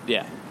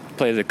 Yeah.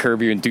 Play the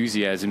Curb Your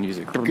Enthusiasm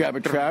music. Grab a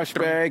trash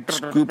bag,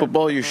 scoop up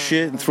all your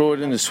shit, and throw it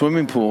in the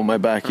swimming pool in my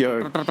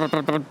backyard.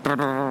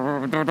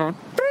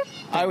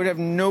 I would have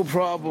no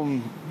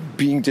problem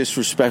being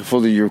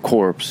disrespectful to your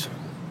corpse.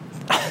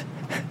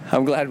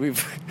 I'm glad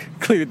we've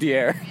cleared the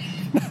air.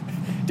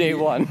 Day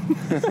one.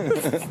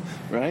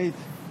 Right?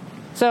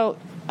 So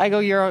I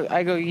go,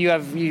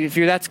 if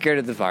you're that scared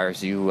of the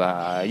virus, you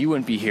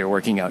wouldn't be here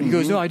working out. He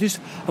goes, no, I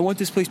want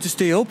this place to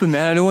stay open,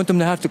 man. I don't want them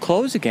to have to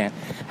close again.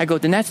 I go,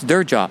 then that's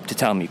their job to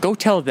tell me. Go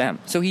tell them.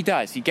 So he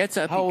does. He gets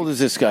up. How old is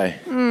this guy?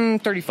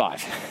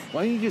 35.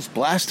 Why don't you just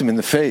blast him in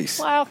the face?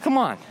 Well, come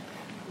on.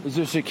 Is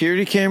there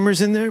security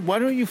cameras in there? Why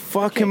don't you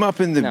fuck him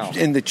up in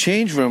the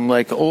change room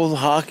like old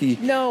hockey?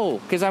 No,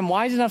 because I'm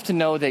wise enough to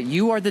know that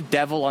you are the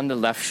devil on the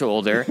left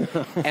shoulder,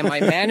 and my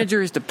manager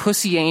is the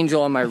pussy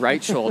angel on my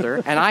right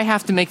shoulder, and I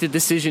have to make the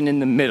decision in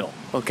the middle,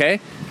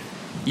 okay?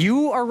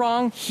 You are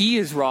wrong, he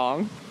is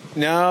wrong.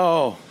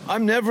 No,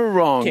 I'm never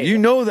wrong. Okay, you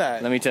know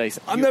that. Let me tell you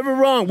something. I'm never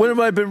wrong. When have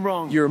I been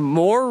wrong? You're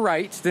more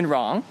right than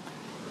wrong.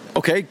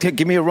 Okay,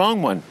 give me a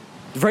wrong one.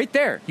 Right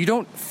there. You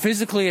don't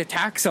physically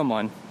attack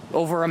someone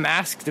over a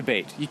mask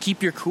debate. You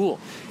keep your cool.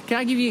 Can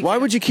I give you... Why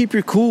would you keep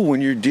your cool when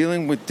you're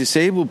dealing with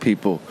disabled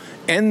people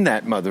and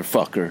that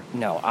motherfucker?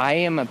 No, I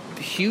am a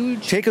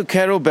huge... Take a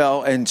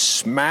kettlebell and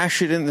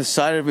smash it in the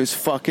side of his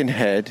fucking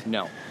head.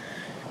 No.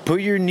 Put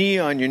your knee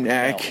on your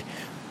neck. No.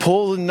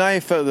 Pull the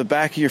knife out of the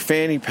back of your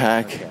fanny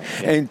pack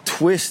and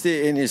twist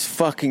it in his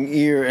fucking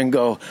ear and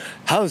go,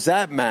 how's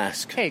that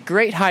mask? Hey,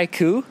 great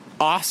haiku.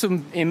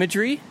 Awesome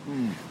imagery.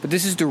 But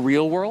this is the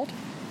real world.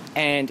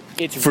 And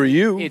it's for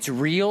you. It's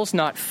reals,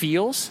 not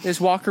feels,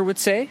 as Walker would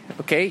say.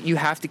 Okay, you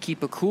have to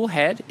keep a cool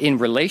head in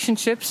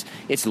relationships.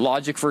 It's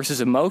logic versus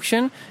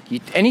emotion.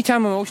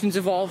 Anytime emotions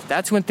evolve,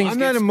 that's when things. I'm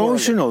get not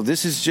emotional.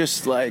 This is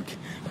just like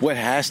what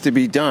has to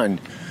be done.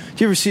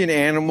 Do you ever see an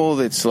animal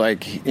that's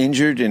like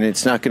injured and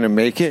it's not going to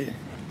make it?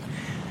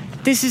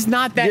 This is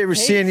not that. You ever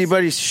see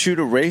anybody shoot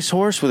a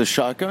racehorse with a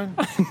shotgun?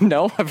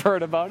 No, I've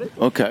heard about it.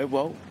 Okay,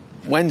 well,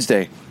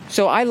 Wednesday.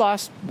 So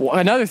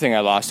another thing I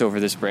lost over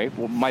this break.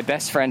 Well, my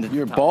best friend.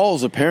 Your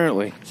balls,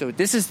 apparently. So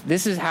this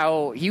is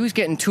how he was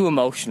getting too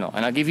emotional,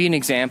 and I'll give you an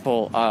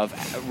example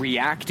of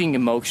reacting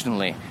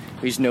emotionally.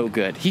 He's no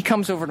good. He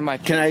comes over to my.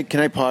 Can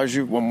I pause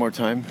you one more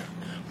time?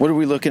 What are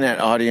we looking at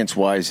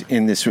audience-wise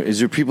in this? Is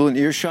there people in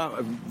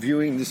earshot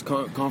viewing this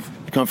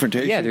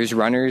confrontation? Yeah, there's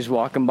runners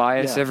walking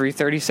by us every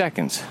 30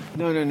 seconds.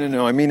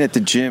 No. I mean at the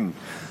gym.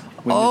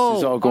 When this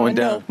is all going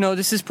down. No,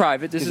 this is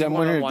private. This is I'm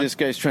wondering if this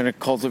guy's trying to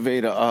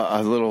cultivate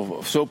a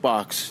little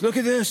soapbox. Look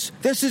at this.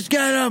 This is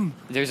get him.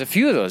 There's a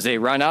few of those. They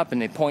run up and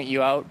they point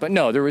you out. But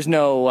no, there was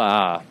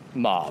no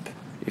mob,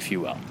 if you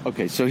will.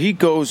 Okay, so he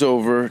goes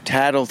over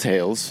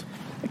tattletales.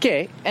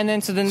 Okay, and then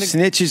the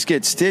snitches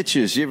get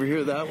stitches. You ever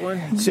hear that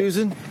one,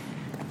 Susan?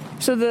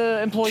 So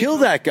the employee... Kill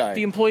that guy.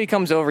 The employee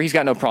comes over. He's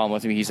got no problem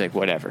with me. He's like,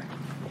 whatever.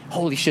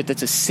 Holy shit,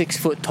 that's a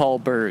 6-foot tall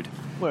bird.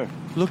 Where?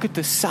 Look at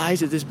the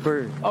size of this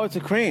bird. Oh, it's a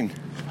crane.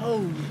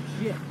 Holy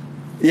shit.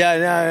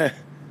 Yeah,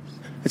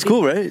 it's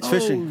cool, right? It's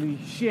fishing. Holy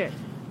shit.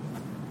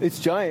 It's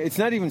giant. It's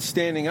not even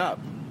standing up.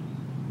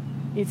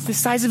 It's the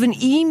size of an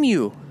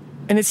emu.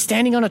 And it's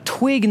standing on a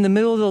twig in the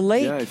middle of the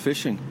lake. Yeah, it's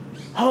fishing.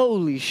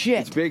 Holy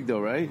shit. It's big though,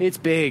 right? It's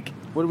big.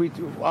 What do we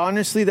do?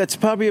 Honestly, that's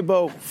probably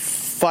about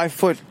 5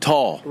 foot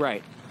tall.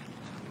 Right.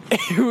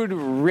 It would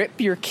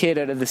rip your kid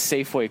out of the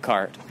Safeway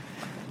cart.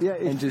 Yeah,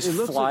 and just it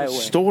looks fly like away.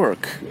 A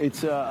stork.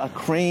 It's a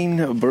crane.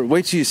 A bird.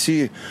 Wait till you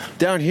see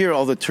down here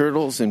all the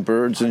turtles and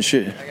birds and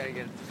shit. I gotta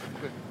get it.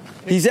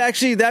 He's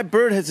actually, that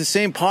bird has the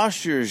same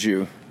posture as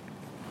you.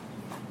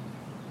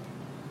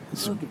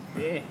 Look at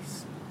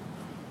this.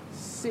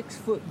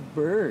 6-foot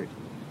bird.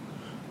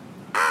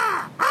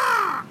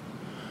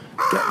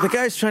 The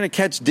guy's trying to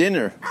catch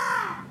dinner.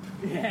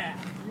 Yeah.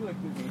 You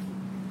looked at me.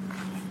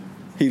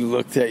 He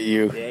looked at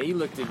you. Yeah, he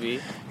looked at me.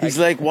 He's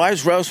like, why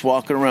is Rouse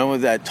walking around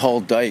with that tall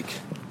dyke?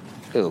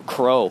 Ew,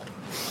 crow.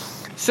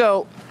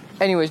 So,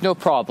 anyways, no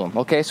problem.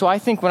 Okay, so I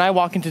think when I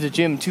walk into the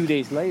gym 2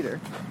 days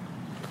later,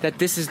 that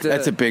this is the...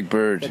 That's a big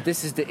bird. That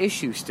this is the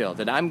issue still.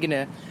 That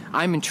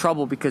I'm in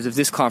trouble because of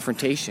this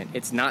confrontation.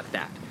 It's not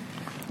that.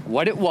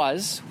 What it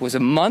was a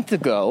month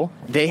ago,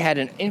 they had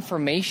an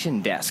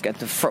information desk at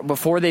the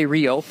before they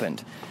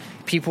reopened.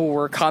 People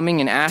were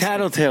coming and asking...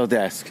 Tattletale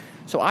desk.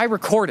 So I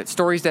record it,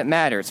 Stories That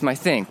Matter. It's my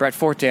thing. Brett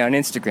Forte on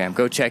Instagram.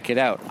 Go check it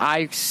out.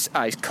 I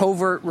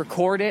covert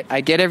record it.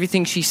 I get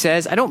everything she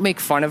says. I don't make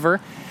fun of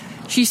her.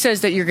 She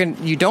says that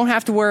you don't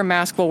have to wear a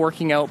mask while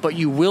working out, but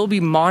you will be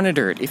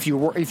monitored. If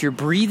you're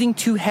breathing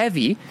too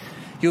heavy,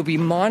 you'll be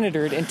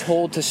monitored and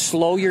told to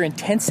slow your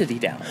intensity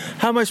down.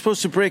 How am I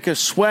supposed to break a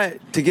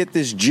sweat to get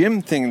this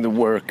gym thing to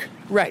work?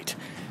 Right.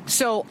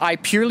 So I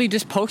purely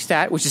just post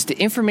that, which is the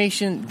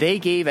information they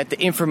gave at the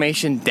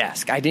information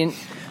desk. I didn't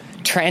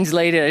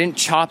translate it. I didn't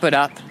chop it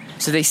up.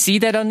 So they see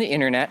that on the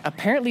internet.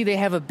 Apparently they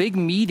have a big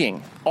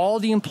meeting. All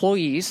the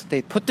employees,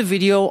 they put the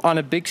video on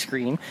a big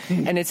screen,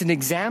 and it's an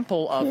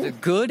example of the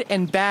good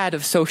and bad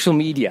of social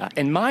media.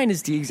 And mine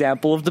is the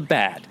example of the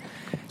bad.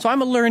 So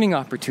I'm a learning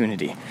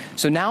opportunity.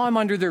 So now I'm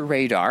under their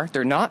radar.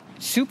 They're not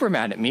super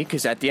mad at me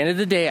because at the end of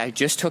the day, I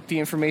just took the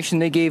information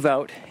they gave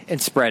out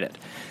and spread it.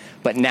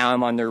 But now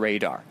I'm on their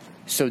radar.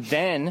 So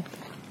then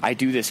I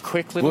do this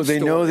quick little Well, they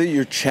story. know that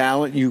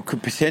you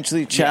could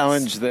potentially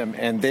challenge them,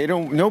 and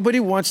nobody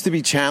wants to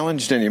be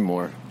challenged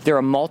anymore. They're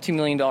a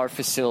multi-million-dollar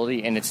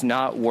facility, and it's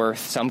not worth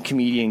some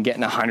comedian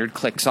getting 100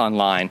 clicks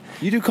online.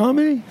 You do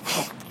comedy?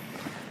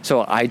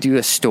 So I do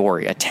a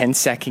story, a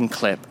 10-second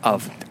clip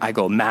of, I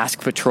go mask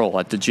patrol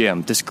at the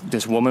gym.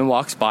 This woman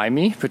walks by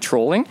me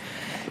patrolling,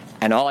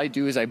 and all I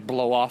do is I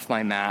blow off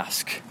my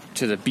mask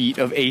to the beat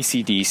of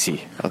AC/DC,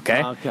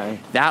 okay? Okay.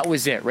 That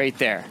was it right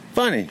there.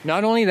 Funny.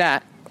 Not only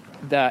that,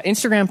 the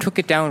Instagram took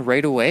it down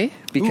right away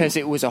because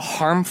it was a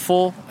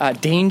harmful,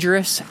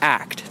 dangerous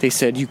act. They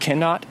said you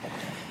cannot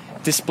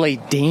display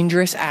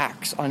dangerous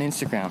acts on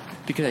Instagram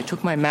because I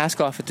took my mask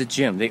off at the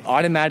gym. They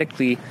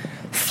automatically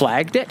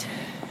flagged it.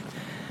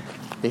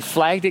 They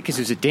flagged it because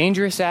it was a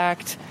dangerous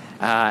act,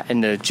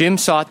 and the gym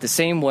saw it the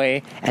same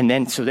way. And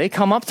then, so they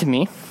come up to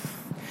me.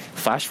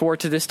 Flash forward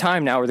to this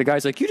time now where the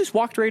guy's like, you just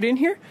walked right in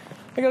here?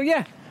 I go,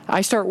 yeah.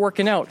 I start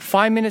working out.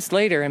 5 minutes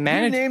later, and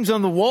Your name's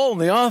on the wall in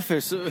the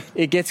office.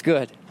 it gets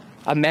good.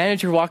 A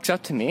manager walks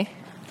up to me,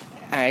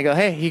 and I go,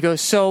 hey. He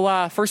goes,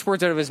 so, first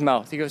words out of his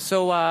mouth. He goes,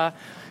 so,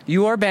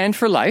 you are banned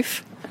for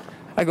life.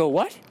 I go,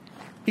 what?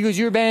 He goes,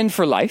 you're banned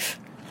for life.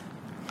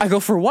 I go,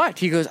 for what?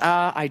 He goes,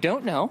 I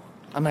don't know.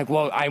 I'm like,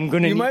 well, I'm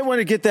going to... You might want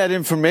to get that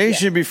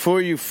information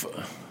before you...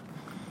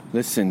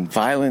 Listen,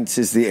 violence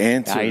is the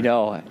answer. I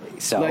know.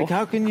 So, like,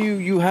 how can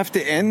you have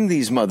to end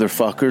these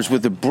motherfuckers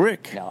with a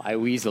brick? No, I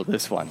weaseled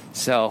this one.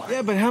 So...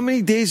 Yeah, but how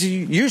many days are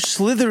you... You're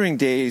slithering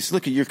days.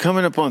 Look, you're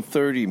coming up on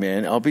 30,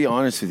 man. I'll be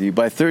honest with you.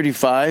 By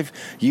 35,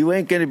 you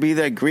ain't going to be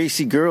that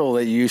Gracie girl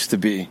that you used to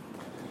be.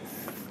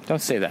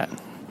 Don't say that.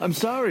 I'm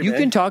sorry, You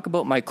man. can talk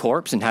about my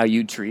corpse and how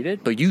you treat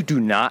it, but you do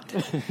not...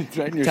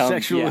 Threaten your tell-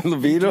 sexual yeah,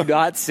 libido. Do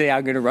not say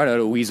I'm going to run out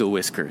of weasel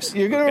whiskers.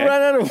 You're going to okay?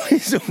 run out of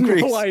weasel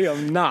grease. No, I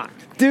am not.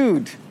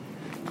 Dude,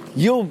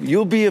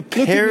 you'll be a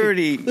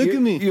parody. Look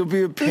at me. You'll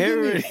be a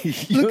parody.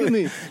 Look at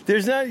me.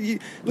 There's not...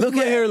 Look at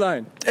my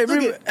hairline.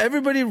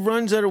 Everybody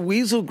runs out of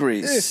weasel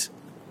grease.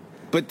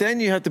 But then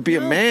you have to be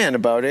a man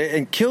about it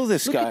and kill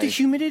this Look guy. at the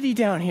humidity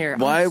down here.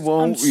 Why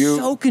won't I'm you-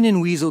 soaking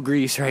in weasel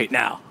grease right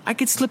now. I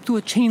could slip through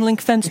a chain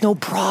link fence, no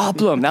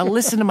problem. Now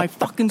listen to my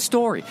fucking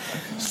story.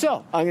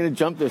 So, I'm going to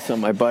jump this on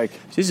my bike.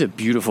 this is a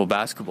beautiful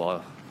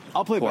basketball.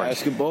 I'll play court.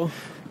 basketball.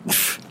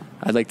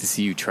 I'd like to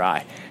see you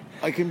try.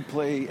 I can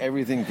play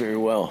everything very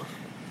well.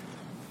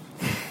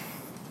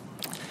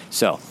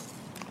 So,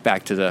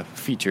 back to the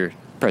feature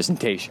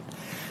presentation.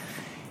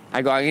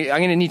 I go, I'm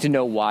going to need to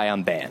know why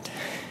I'm banned.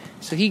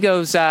 So he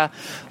goes,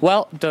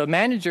 well, the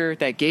manager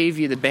that gave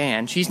you the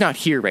ban, she's not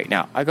here right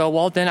now. I go,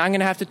 well, then I'm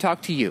going to have to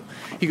talk to you.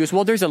 He goes,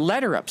 well, there's a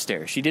letter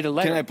upstairs. She did a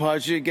letter. Can I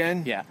pause you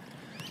again? Yeah.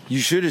 You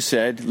should have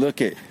said, look,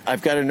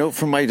 I've got a note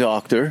from my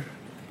doctor.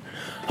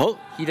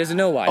 He doesn't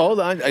know why. Hold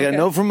on. I got a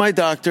note from my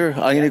doctor.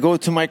 I'm going to go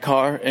to my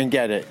car and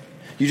get it.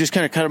 You just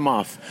kind of cut him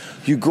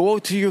off. You go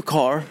to your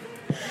car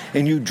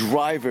and you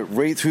drive it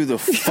right through the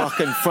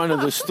fucking front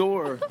of the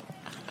store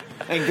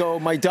and go,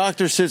 my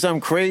doctor says I'm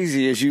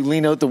crazy, as you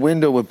lean out the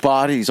window with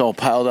bodies all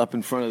piled up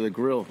in front of the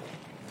grill.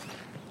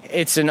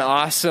 It's an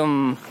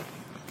awesome...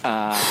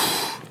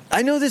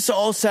 I know this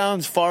all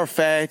sounds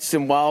far-fetched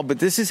and wild, but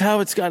this is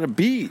how it's got to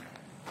be.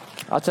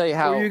 I'll tell you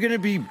how... Or you're going to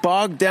be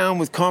bogged down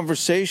with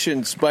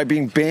conversations by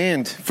being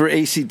banned for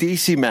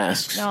AC/DC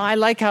masks. No, I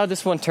like how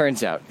this one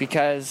turns out,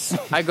 because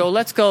I go,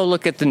 let's go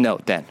look at the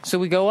note then. So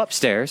we go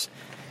upstairs,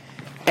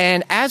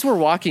 and as we're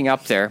walking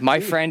up there, my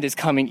friend is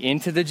coming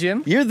into the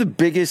gym. You're the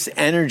biggest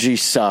energy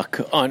suck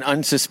on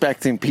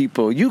unsuspecting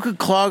people. You could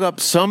clog up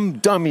some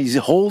dummies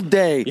whole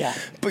day,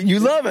 but you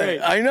love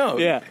it. I know.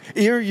 Yeah.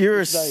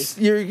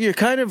 You're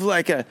kind of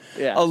like a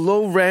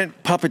low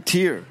rent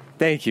puppeteer.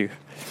 Thank you.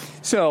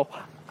 So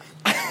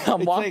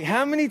it's like,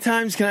 how many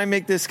times can I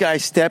make this guy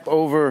step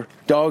over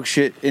dog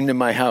shit into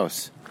my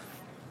house?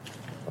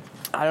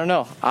 I don't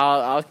know.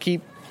 I'll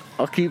keep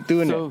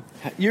doing it.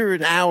 You're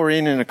an hour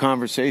in a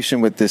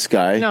conversation with this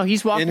guy. No,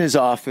 he's walking in his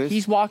office.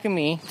 He's walking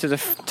me to the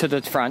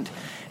front,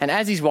 and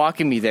as he's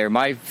walking me there,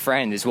 my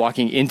friend is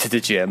walking into the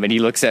gym, and he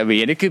looks at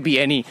me, and it could be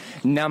any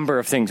number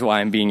of things why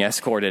I'm being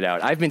escorted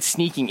out. I've been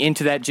sneaking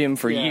into that gym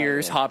for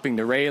years, hopping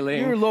the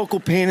railing. You're a local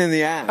pain in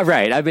the ass.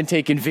 Right. I've been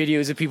taking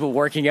videos of people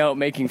working out,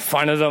 making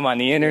fun of them on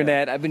the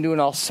internet. I've been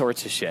doing all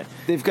sorts of shit.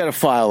 They've got a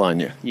file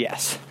on you.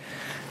 Yes.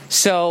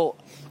 So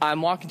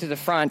I'm walking to the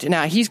front, and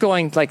now he's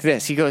going like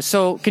this. He goes,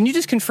 so can you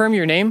just confirm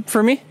your name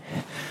for me?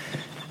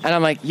 And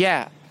I'm like,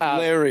 yeah.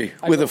 Larry,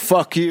 with a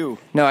fuck you.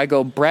 No, I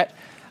go, Brett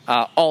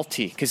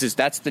Alti, because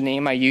that's the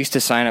name I used to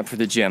sign up for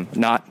the gym,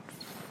 not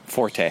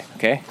Forte,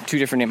 okay? Two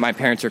different names. My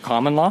parents are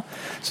common law,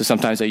 so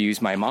sometimes I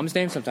use my mom's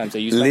name, sometimes I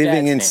use my dad's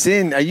Living in name.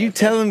 sin. Are you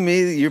telling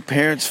me that your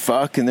parents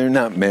fuck and they're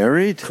not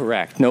married?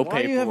 Correct. No paperwork. Why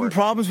are you having paperwork.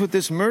 problems with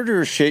this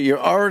murderer shit? You're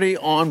already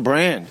on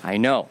brand. I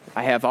know.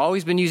 I have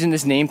always been using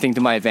this name thing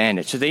to my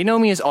advantage. So they know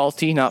me as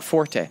Alti, not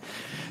Forte.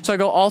 So I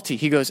go, Alti.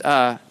 He goes,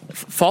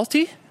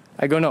 Faulty?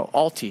 I go, no,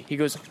 Alti. He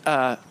goes,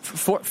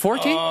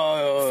 Forty?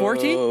 Oh,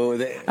 Forty?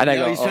 And I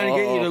go, he's trying to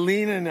get you to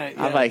lean in that.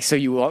 I'm like, so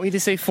you want me to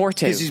say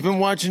Forte? Because he's been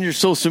watching your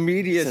social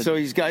media, so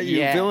he's got you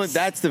villain.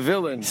 That's the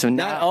villain. So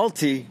now, not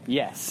Alti.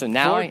 Yes. So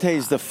now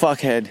Forte's the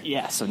fuckhead.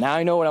 Yeah. So now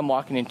I know what I'm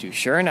walking into.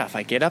 Sure enough,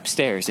 I get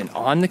upstairs, and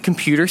on the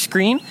computer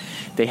screen,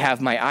 they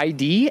have my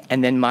ID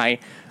and then my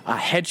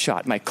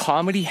headshot, my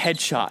comedy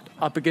headshot,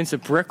 up against a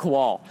brick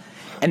wall,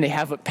 and they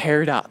have it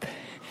paired up.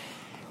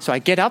 So I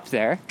get up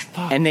there,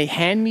 and they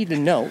hand me the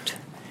note,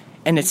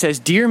 and it says,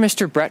 Dear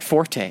Mr. Brett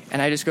Forte.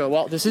 And I just go,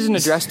 well, this isn't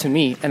addressed to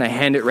me, and I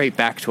hand it right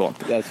back to him.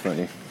 That's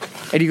funny.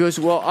 And he goes,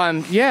 well,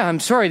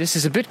 I'm sorry, this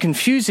is a bit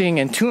confusing,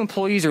 and two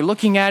employees are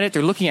looking at it.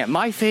 They're looking at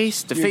my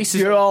face. The face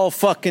is... You're all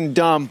fucking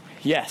dumb.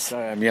 Yes.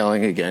 Sorry, I'm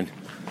yelling again.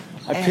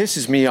 It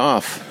pisses me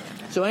off.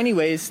 So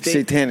anyways...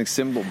 Satanic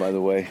symbol, by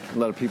the way. A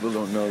lot of people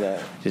don't know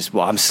that.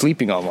 Well, I'm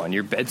sleeping on one.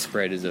 Your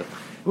bedspread is a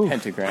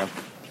pentagram.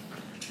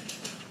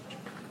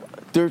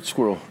 Dirt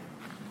squirrel.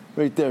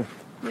 Right there.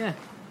 Yeah.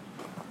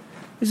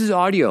 This is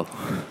audio.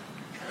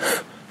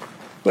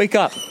 Wake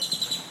up.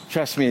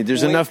 Trust me,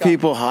 there's enough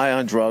people high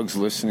on drugs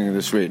listening to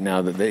this right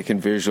now that they can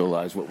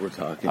visualize what we're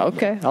talking about.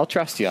 Okay, I'll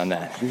trust you on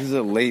that. This is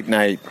a late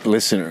night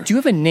listener. Do you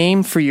have a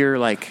name for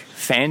your,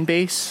 fan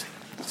base?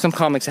 Some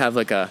comics have,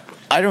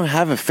 I don't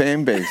have a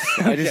fan base.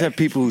 I just have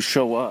people who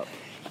show up.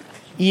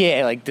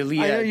 Yeah, like the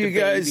I know you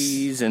guys...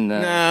 babies and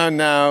the...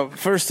 No.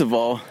 First of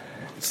all,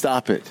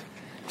 stop it.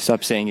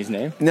 Stop saying his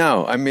name?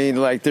 No, I mean,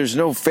 there's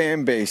no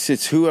fan base.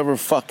 It's whoever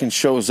fucking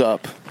shows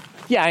up.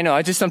 Yeah, I know.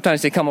 I just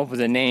sometimes they come up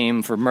with a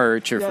name for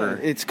merch or for...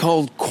 It's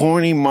called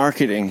corny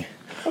marketing.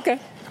 Okay.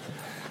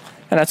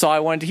 And that's all I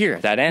wanted to hear,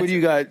 that answer. What do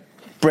you got,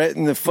 Brett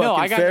and the fucking No,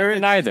 I got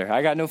ferret? nothing either.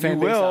 I got no fan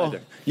base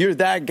either. You're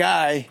that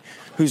guy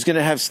who's going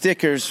to have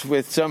stickers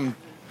with some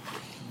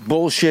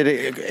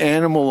bullshit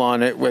animal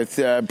on it with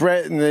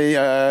Brett and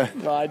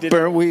the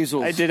burnt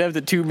weasels. I did have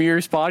the Two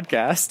Mirrors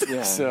podcast.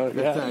 Yeah, so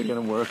that's not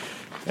going to work.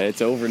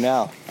 It's over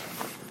now.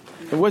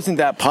 It wasn't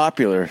that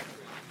popular.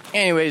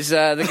 Anyways,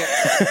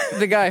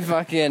 the guy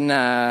fucking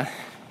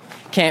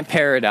can't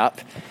pair it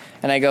up.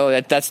 And I go,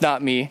 that's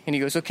not me. And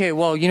he goes, okay,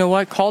 well, you know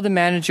what? Call the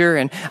manager,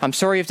 and I'm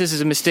sorry if this is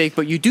a mistake,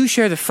 but you do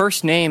share the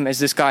first name as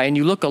this guy, and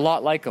you look a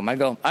lot like him. I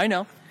go, I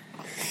know.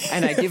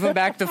 And I give him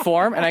back the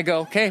form, and I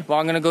go, okay, well,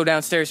 I'm going to go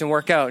downstairs and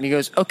work out. And he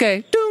goes,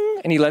 okay,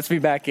 ding, and he lets me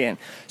back in.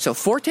 So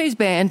Forte's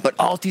banned, but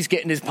Alti's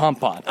getting his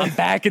pump on. I'm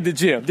back in the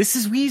gym. This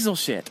is weasel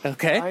shit,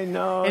 okay? I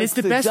know. And it's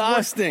the best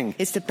exhausting.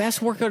 It's the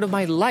best workout of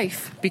my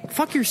life.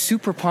 Fuck your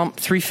Super Pump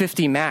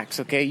 350 max,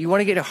 okay? You want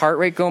to get a heart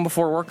rate going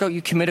before a workout,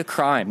 you commit a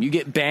crime. You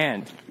get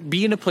banned.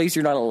 Be in a place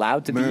you're not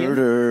allowed to be in.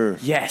 Murder.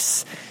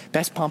 Yes.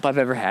 Best pump I've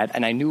ever had,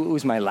 and I knew it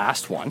was my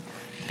last one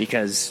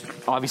because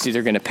obviously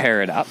they're going to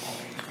pair it up.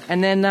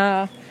 And then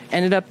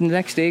ended up the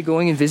next day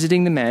going and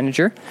visiting the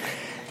manager.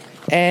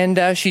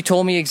 And she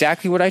told me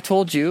exactly what I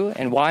told you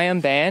and why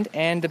I'm banned.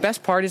 And the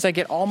best part is I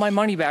get all my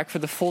money back for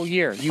the full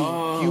year.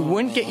 You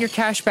wouldn't get your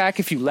cash back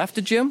if you left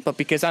the gym, but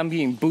because I'm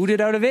being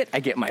booted out of it, I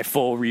get my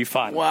full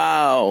refund.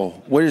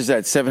 Wow. What is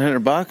that,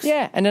 $700?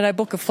 Yeah, and then I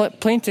book a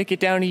plane ticket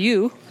down to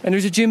you, and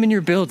there's a gym in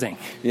your building.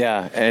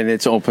 Yeah, and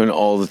it's open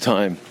all the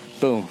time.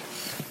 Boom.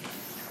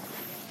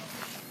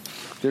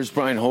 There's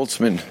Brian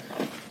Holtzman.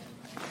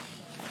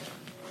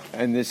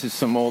 And this is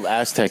some old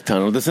Aztec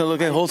tunnel. Doesn't it look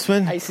like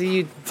Holtzman? I see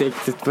you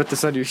put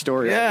this on your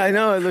story. Yeah, I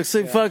know. It looks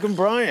like fucking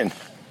Brian.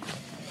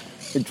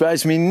 It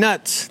drives me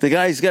nuts. The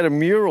guy's got a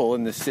mural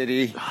in the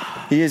city.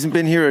 He hasn't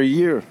been here a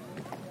year.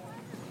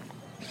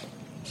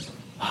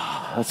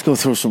 Let's go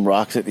throw some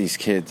rocks at these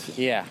kids.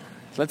 Yeah.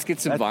 Let's get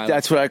some violence.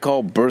 That's what I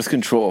call birth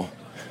control.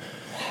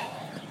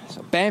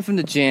 So banned from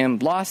the gym,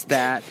 lost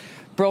that,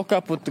 broke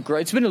up with the girl.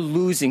 It's been a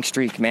losing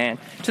streak, man.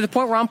 To the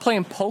point where I'm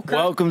playing poker.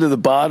 Welcome to the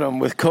bottom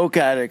with coke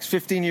addicts,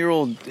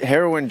 15-year-old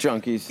heroin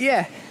junkies.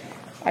 Yeah.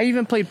 I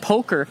even played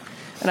poker,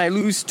 and I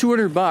lose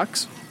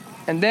 $200.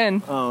 And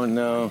then... Oh,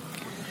 no.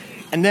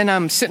 And then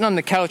I'm sitting on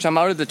the couch. I'm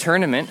out of the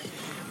tournament,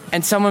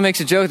 and someone makes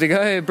a joke. They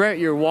go, "Hey, Brett,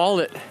 your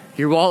wallet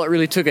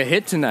really took a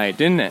hit tonight,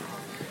 didn't it?"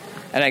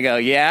 And I go,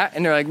 "Yeah."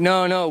 And they're like,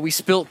 No, we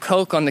spilt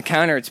Coke on the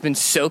counter. It's been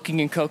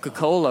soaking in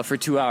Coca-Cola for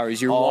 2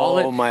 hours. Your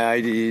wallet my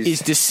IDs. is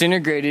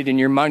disintegrated and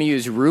your money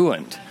is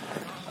ruined.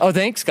 Oh,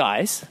 thanks,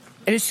 guys.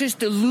 And it's just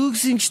the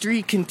losing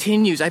streak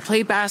continues. I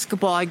play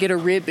basketball. I get a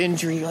rib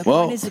injury. Like,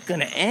 when is it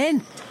going to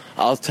end?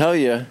 I'll tell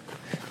you,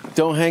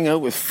 don't hang out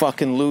with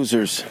fucking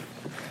losers.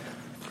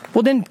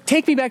 Well, then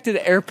take me back to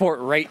the airport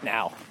right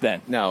now,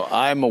 then. No,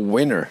 I'm a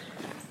winner.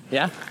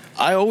 Yeah?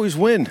 I always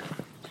win.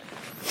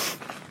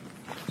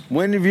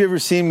 When have you ever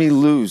seen me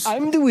lose?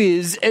 I'm the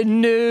Wiz, and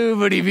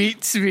nobody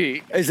beats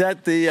me. Is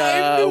that the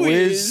I'm the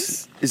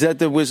Wiz? Is that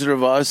the Wizard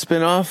of Oz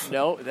spinoff?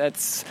 No,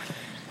 that's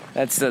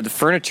the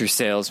furniture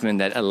salesman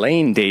that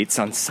Elaine dates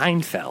on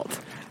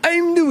Seinfeld.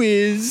 I'm the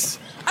Wiz.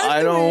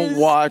 I don't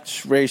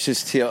watch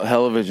racist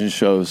television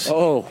shows.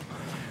 Oh,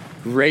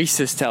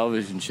 racist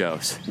television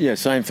shows. Yeah,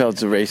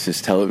 Seinfeld's a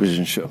racist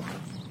television show.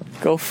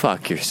 Go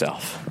fuck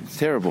yourself. It's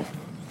terrible.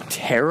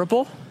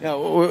 Terrible? Yeah,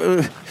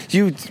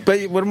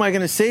 but what am I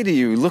going to say to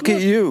you? Look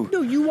at you.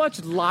 No, you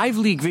watch live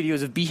league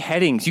videos of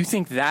beheadings. You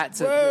think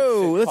that's a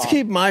Whoa, let's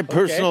keep my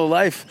personal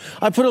life.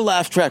 I put a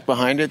laugh track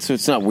behind it so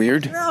it's not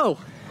weird. No.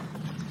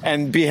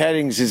 And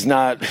beheadings is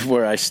not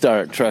where I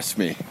start, trust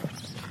me.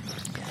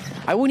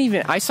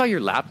 I saw your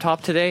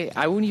laptop today.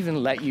 I wouldn't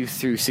even let you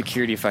through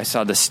security if I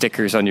saw the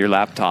stickers on your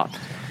laptop.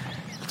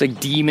 It's like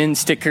demon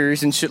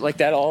stickers and shit like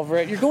that all over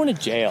it. You're going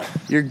to jail.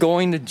 You're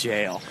going to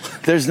jail.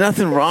 There's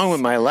nothing wrong with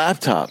my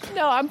laptop.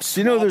 No, I'm Do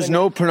you know there's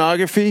no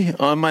pornography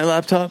on my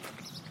laptop?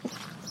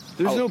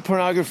 There's no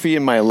pornography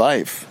in my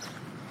life.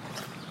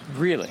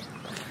 Really?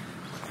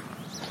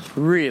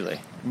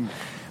 Really?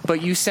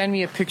 But you send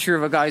me a picture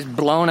of a guy's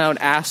blown out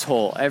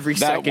asshole every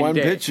second day. That one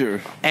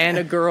picture. And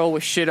a girl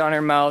with shit on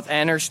her mouth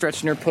and her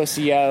stretching her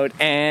pussy out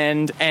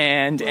and.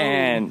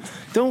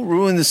 Don't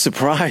ruin the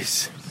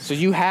surprise. So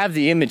you have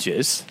the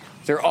images.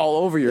 They're all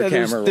over your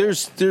camera.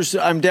 There's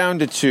I'm down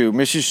to two.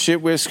 Mrs.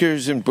 Shit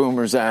Whiskers and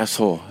Boomer's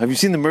asshole. Have you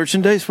seen the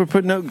merchandise we're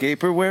putting out?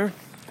 Gaperware?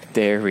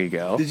 There we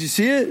go. Did you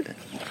see it?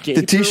 Gaperware?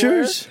 The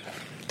t-shirts?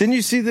 Didn't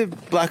you see the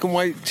black and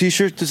white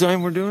t-shirt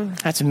design we're doing?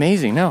 That's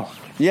amazing. No.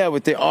 Yeah,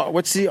 with the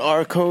what's the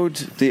R code,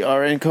 the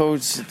RN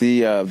codes,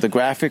 the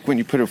graphic, when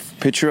you put a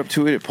picture up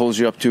to it, it pulls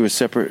you up to a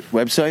separate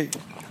website.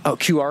 Oh,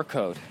 QR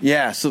code.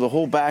 Yeah, so the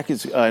whole back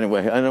is...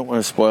 Anyway, I don't want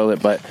to spoil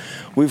it, but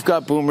we've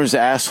got Boomer's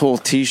asshole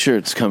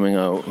t-shirts coming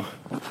out.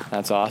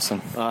 That's awesome.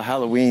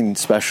 Halloween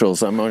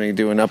specials. I'm only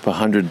doing up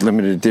 100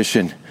 limited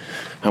edition.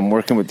 I'm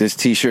working with this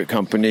t-shirt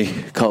company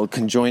called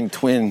Conjoined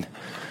Twin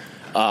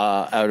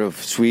out of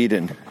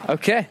Sweden.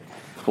 Okay.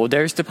 Well,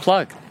 there's the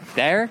plug.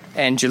 There.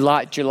 And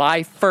July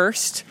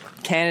 1st,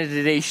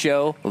 Canada Day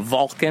show,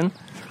 Vulcan.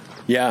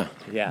 Yeah.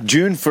 Yeah.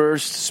 June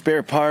 1st,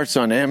 spare parts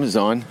on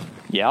Amazon.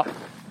 Yeah.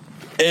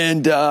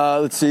 And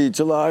let's see,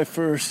 July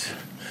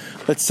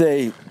 1st. Let's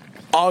say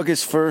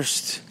August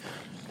 1st.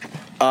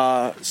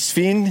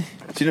 Svin.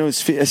 Do you know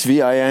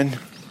Svin?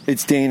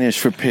 It's Danish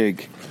for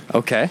pig.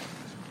 Okay.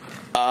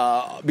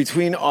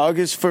 Between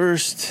August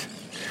 1st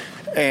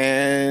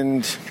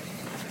and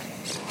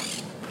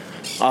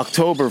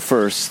October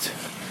 1st.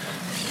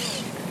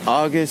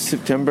 August,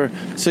 September.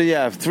 So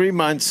yeah, 3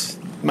 months,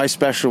 my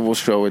special will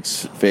show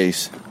its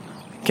face.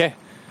 Okay.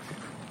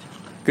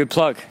 Good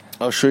plug.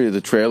 I'll show you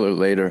the trailer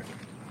later.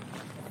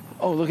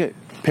 Oh, look at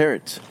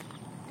parrots.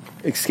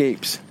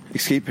 Escape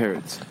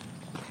parrots.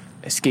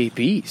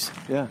 Escapees.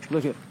 Yeah,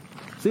 look at.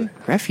 See?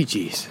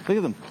 Refugees. Look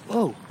at them.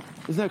 Whoa.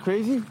 Isn't that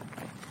crazy?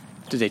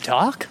 Do they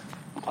talk?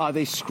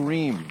 They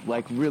scream,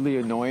 like really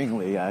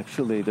annoyingly,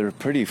 actually. They're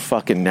pretty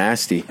fucking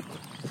nasty.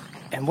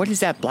 And what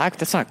is that black?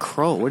 That's not a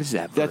crow. What is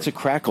that bird? That's a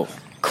crackle.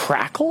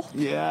 Crackle?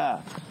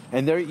 Yeah.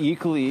 And they're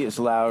equally as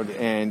loud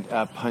and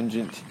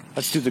pungent.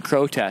 Let's do the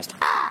crow test.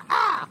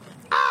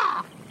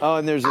 Oh,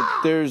 and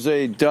there's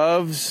a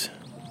doves,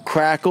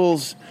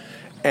 crackles,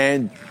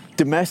 and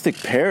domestic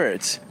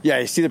parrots. Yeah,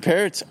 you see the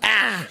parrots?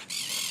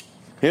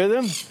 Hear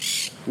them?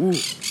 Ooh.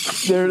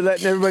 They're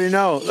letting everybody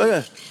know. Look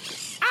at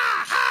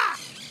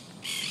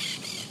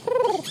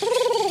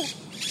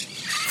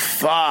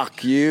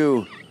Fuck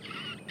you.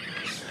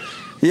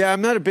 Yeah,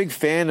 I'm not a big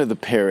fan of the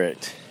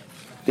parrot.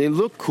 They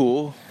look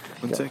cool.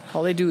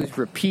 All they do is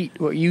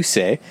repeat what you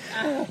say.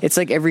 It's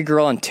like every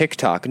girl on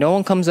TikTok. No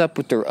one comes up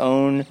with their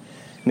own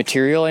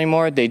material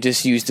anymore. They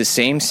just use the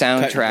same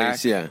soundtrack.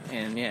 Paste, yeah.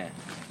 And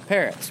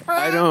parrots.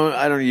 I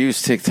don't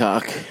use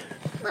TikTok.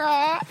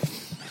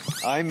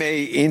 I'm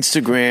a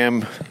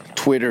Instagram,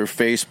 Twitter,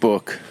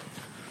 Facebook.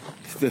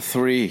 The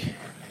three.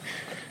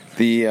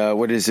 The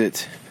what is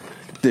it?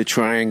 The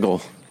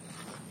triangle.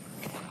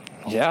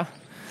 Yeah.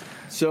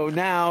 So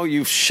now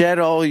you've shed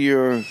all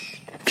your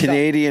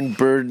Canadian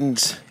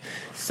burdens.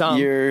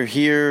 You're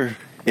here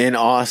in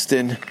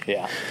Austin.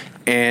 Yeah.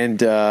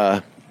 And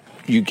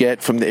you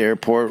get from the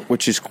airport,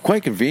 which is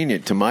quite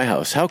convenient to my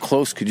house. How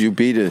close could you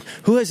be to...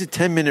 Who has a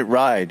 10-minute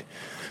ride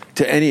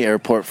to any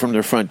airport from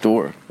their front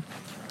door?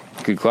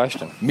 Good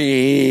question.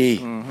 Me.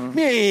 Mm-hmm.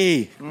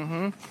 Me.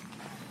 Mm-hmm.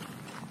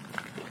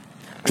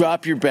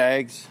 Drop your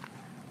bags.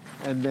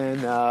 And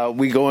then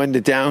we go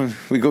down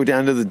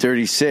to the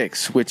Dirty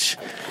Six, which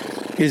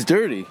is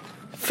dirty.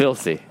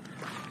 Filthy.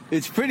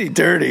 It's pretty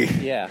dirty.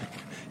 Yeah.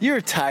 You're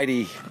a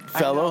tidy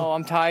fellow. Oh,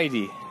 I'm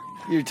tidy.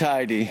 You're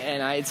tidy.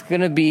 And it's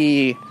going to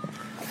be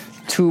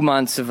 2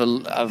 months of...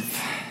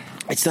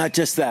 It's not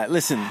just that.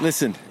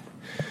 Listen.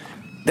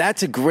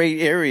 That's a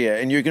great area,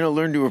 and you're going to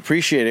learn to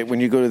appreciate it when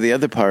you go to the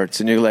other parts.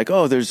 And you're like,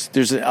 oh, there's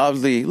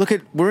obviously...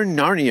 We're in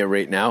Narnia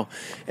right now,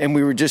 and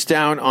we were just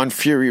down on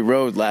Fury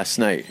Road last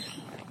night.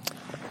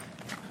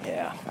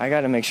 Yeah, I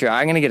got to make sure.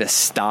 I'm going to get a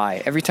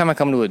sty. Every time I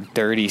come to a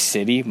dirty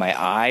city, my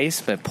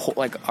eyes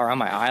are on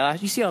my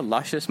eyelashes. You see how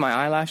luscious my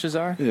eyelashes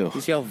are? Ew.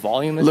 You see how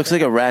voluminous? It looks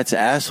like a rat's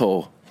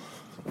asshole.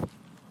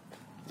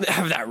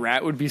 That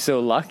rat would be so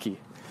lucky.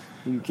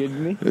 Are you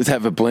kidding me? Does it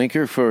have a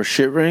blinker for a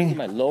shit ring?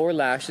 My lower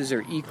lashes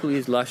are equally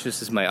as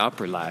luscious as my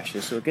upper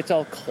lashes, so it gets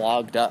all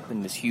clogged up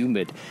and it's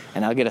humid,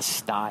 and I'll get a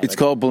sty. It's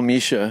called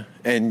Blamisha,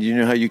 and you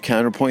know how you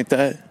counterpoint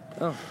that?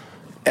 Oh.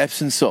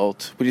 Epsom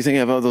salt. What do you think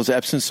about those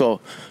Epsom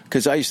salt?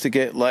 Because I used to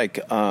get what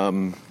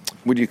do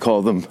you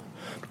call them?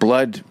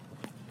 Blood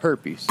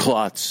herpes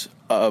clots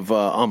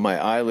on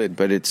my eyelid,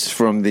 but it's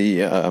from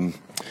the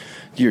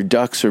your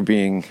ducts are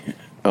being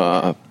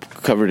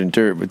covered in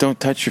dirt. But don't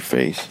touch your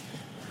face.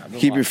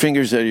 Keep your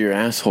fingers out of your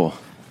asshole.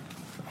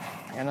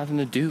 I got nothing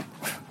to do.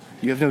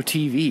 You have no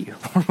TV.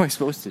 What am I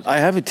supposed to do? I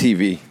have a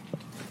TV.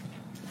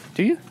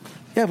 Do you?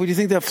 Yeah, what do you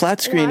think that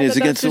flat screen is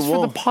against the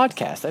wall? It's for the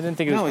podcast. I didn't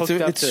think it was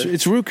hooked up to...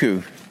 It's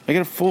Roku. I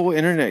got a full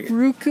internet.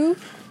 Roku?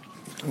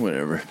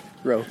 Whatever.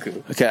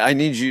 Roku. Okay, I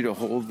need you to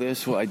hold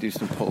this while I do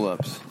some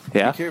pull-ups.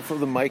 Yeah. Be careful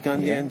of the mic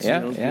on the end. Yeah,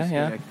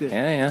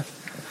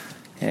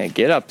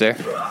 get up there.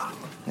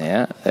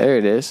 Yeah, there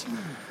it is.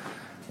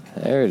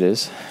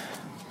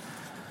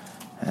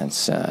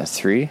 That's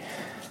 3. He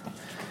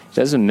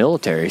does a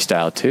military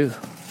style, too.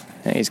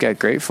 Yeah, he's got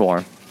great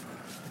form.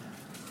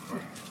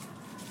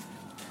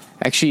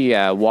 Actually,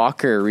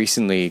 Walker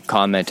recently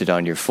commented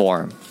on your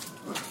form.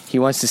 He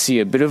wants to see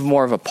a bit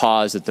more of a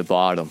pause at the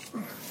bottom.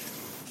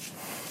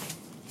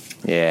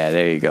 Yeah,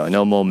 there you go.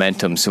 No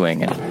momentum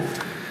swinging.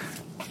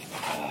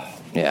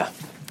 Yeah,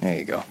 there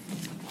you go.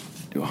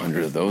 Do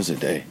 100 of those a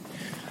day.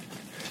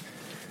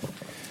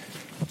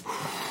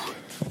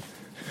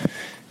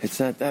 It's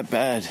not that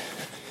bad.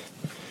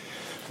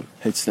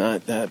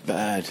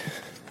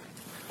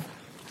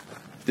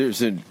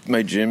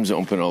 My gym's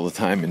open all the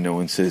time and no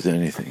one says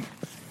anything.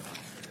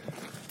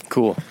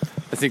 Cool.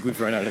 I think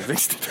we've run out of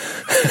things to do.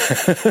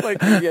 Like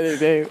the other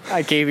day,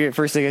 I gave you,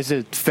 first thing I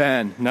said,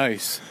 fan,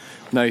 nice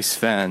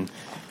fan.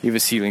 You have a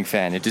ceiling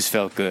fan. It just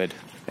felt good.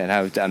 And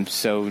I'm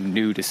so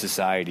new to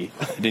society.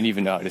 I didn't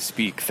even know how to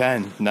speak.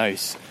 Fan,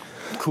 nice.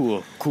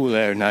 Cool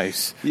air,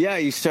 nice. Yeah,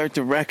 you start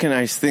to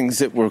recognize things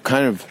that were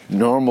kind of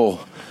normal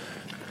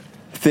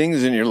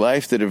things in your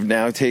life that have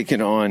now taken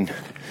on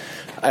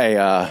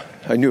a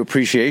new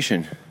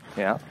appreciation.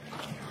 Yeah.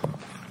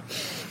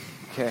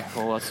 Okay,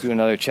 well, let's do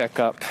another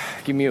checkup.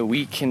 Give me a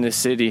week in the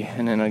city,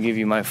 and then I'll give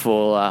you my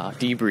full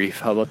debrief.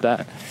 How about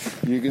that?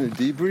 You're going to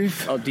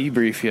debrief? I'll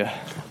debrief you.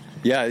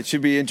 Yeah, it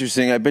should be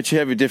interesting. I bet you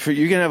have you're going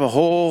to have a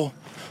whole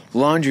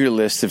laundry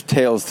list of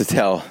tales to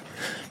tell.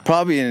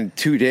 Probably in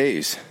 2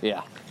 days.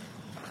 Yeah.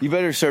 You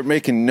better start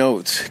making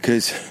notes,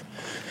 because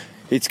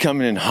it's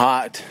coming in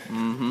hot.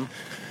 Mm-hmm.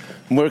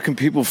 Where can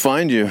people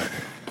find you?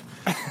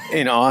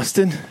 In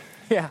Austin?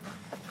 Yeah.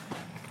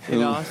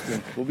 In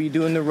Austin. We'll be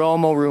doing the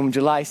Romo Room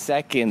July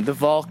 2nd, the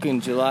Vulcan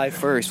July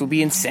 1st. We'll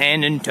be in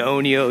San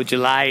Antonio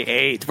July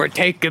 8th. We're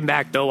taking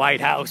back the White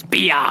House.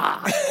 Bia!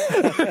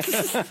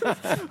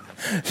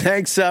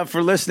 Thanks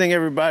for listening,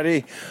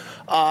 everybody.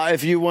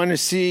 If you want to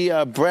see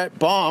Brett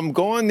Baum,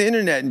 go on the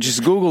internet and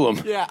just Google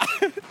him. Yeah.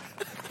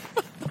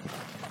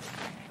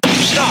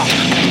 Stop!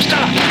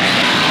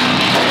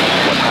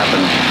 What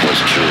happened was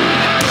true.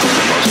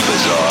 The most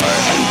bizarre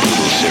and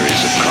brutal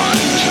series of crimes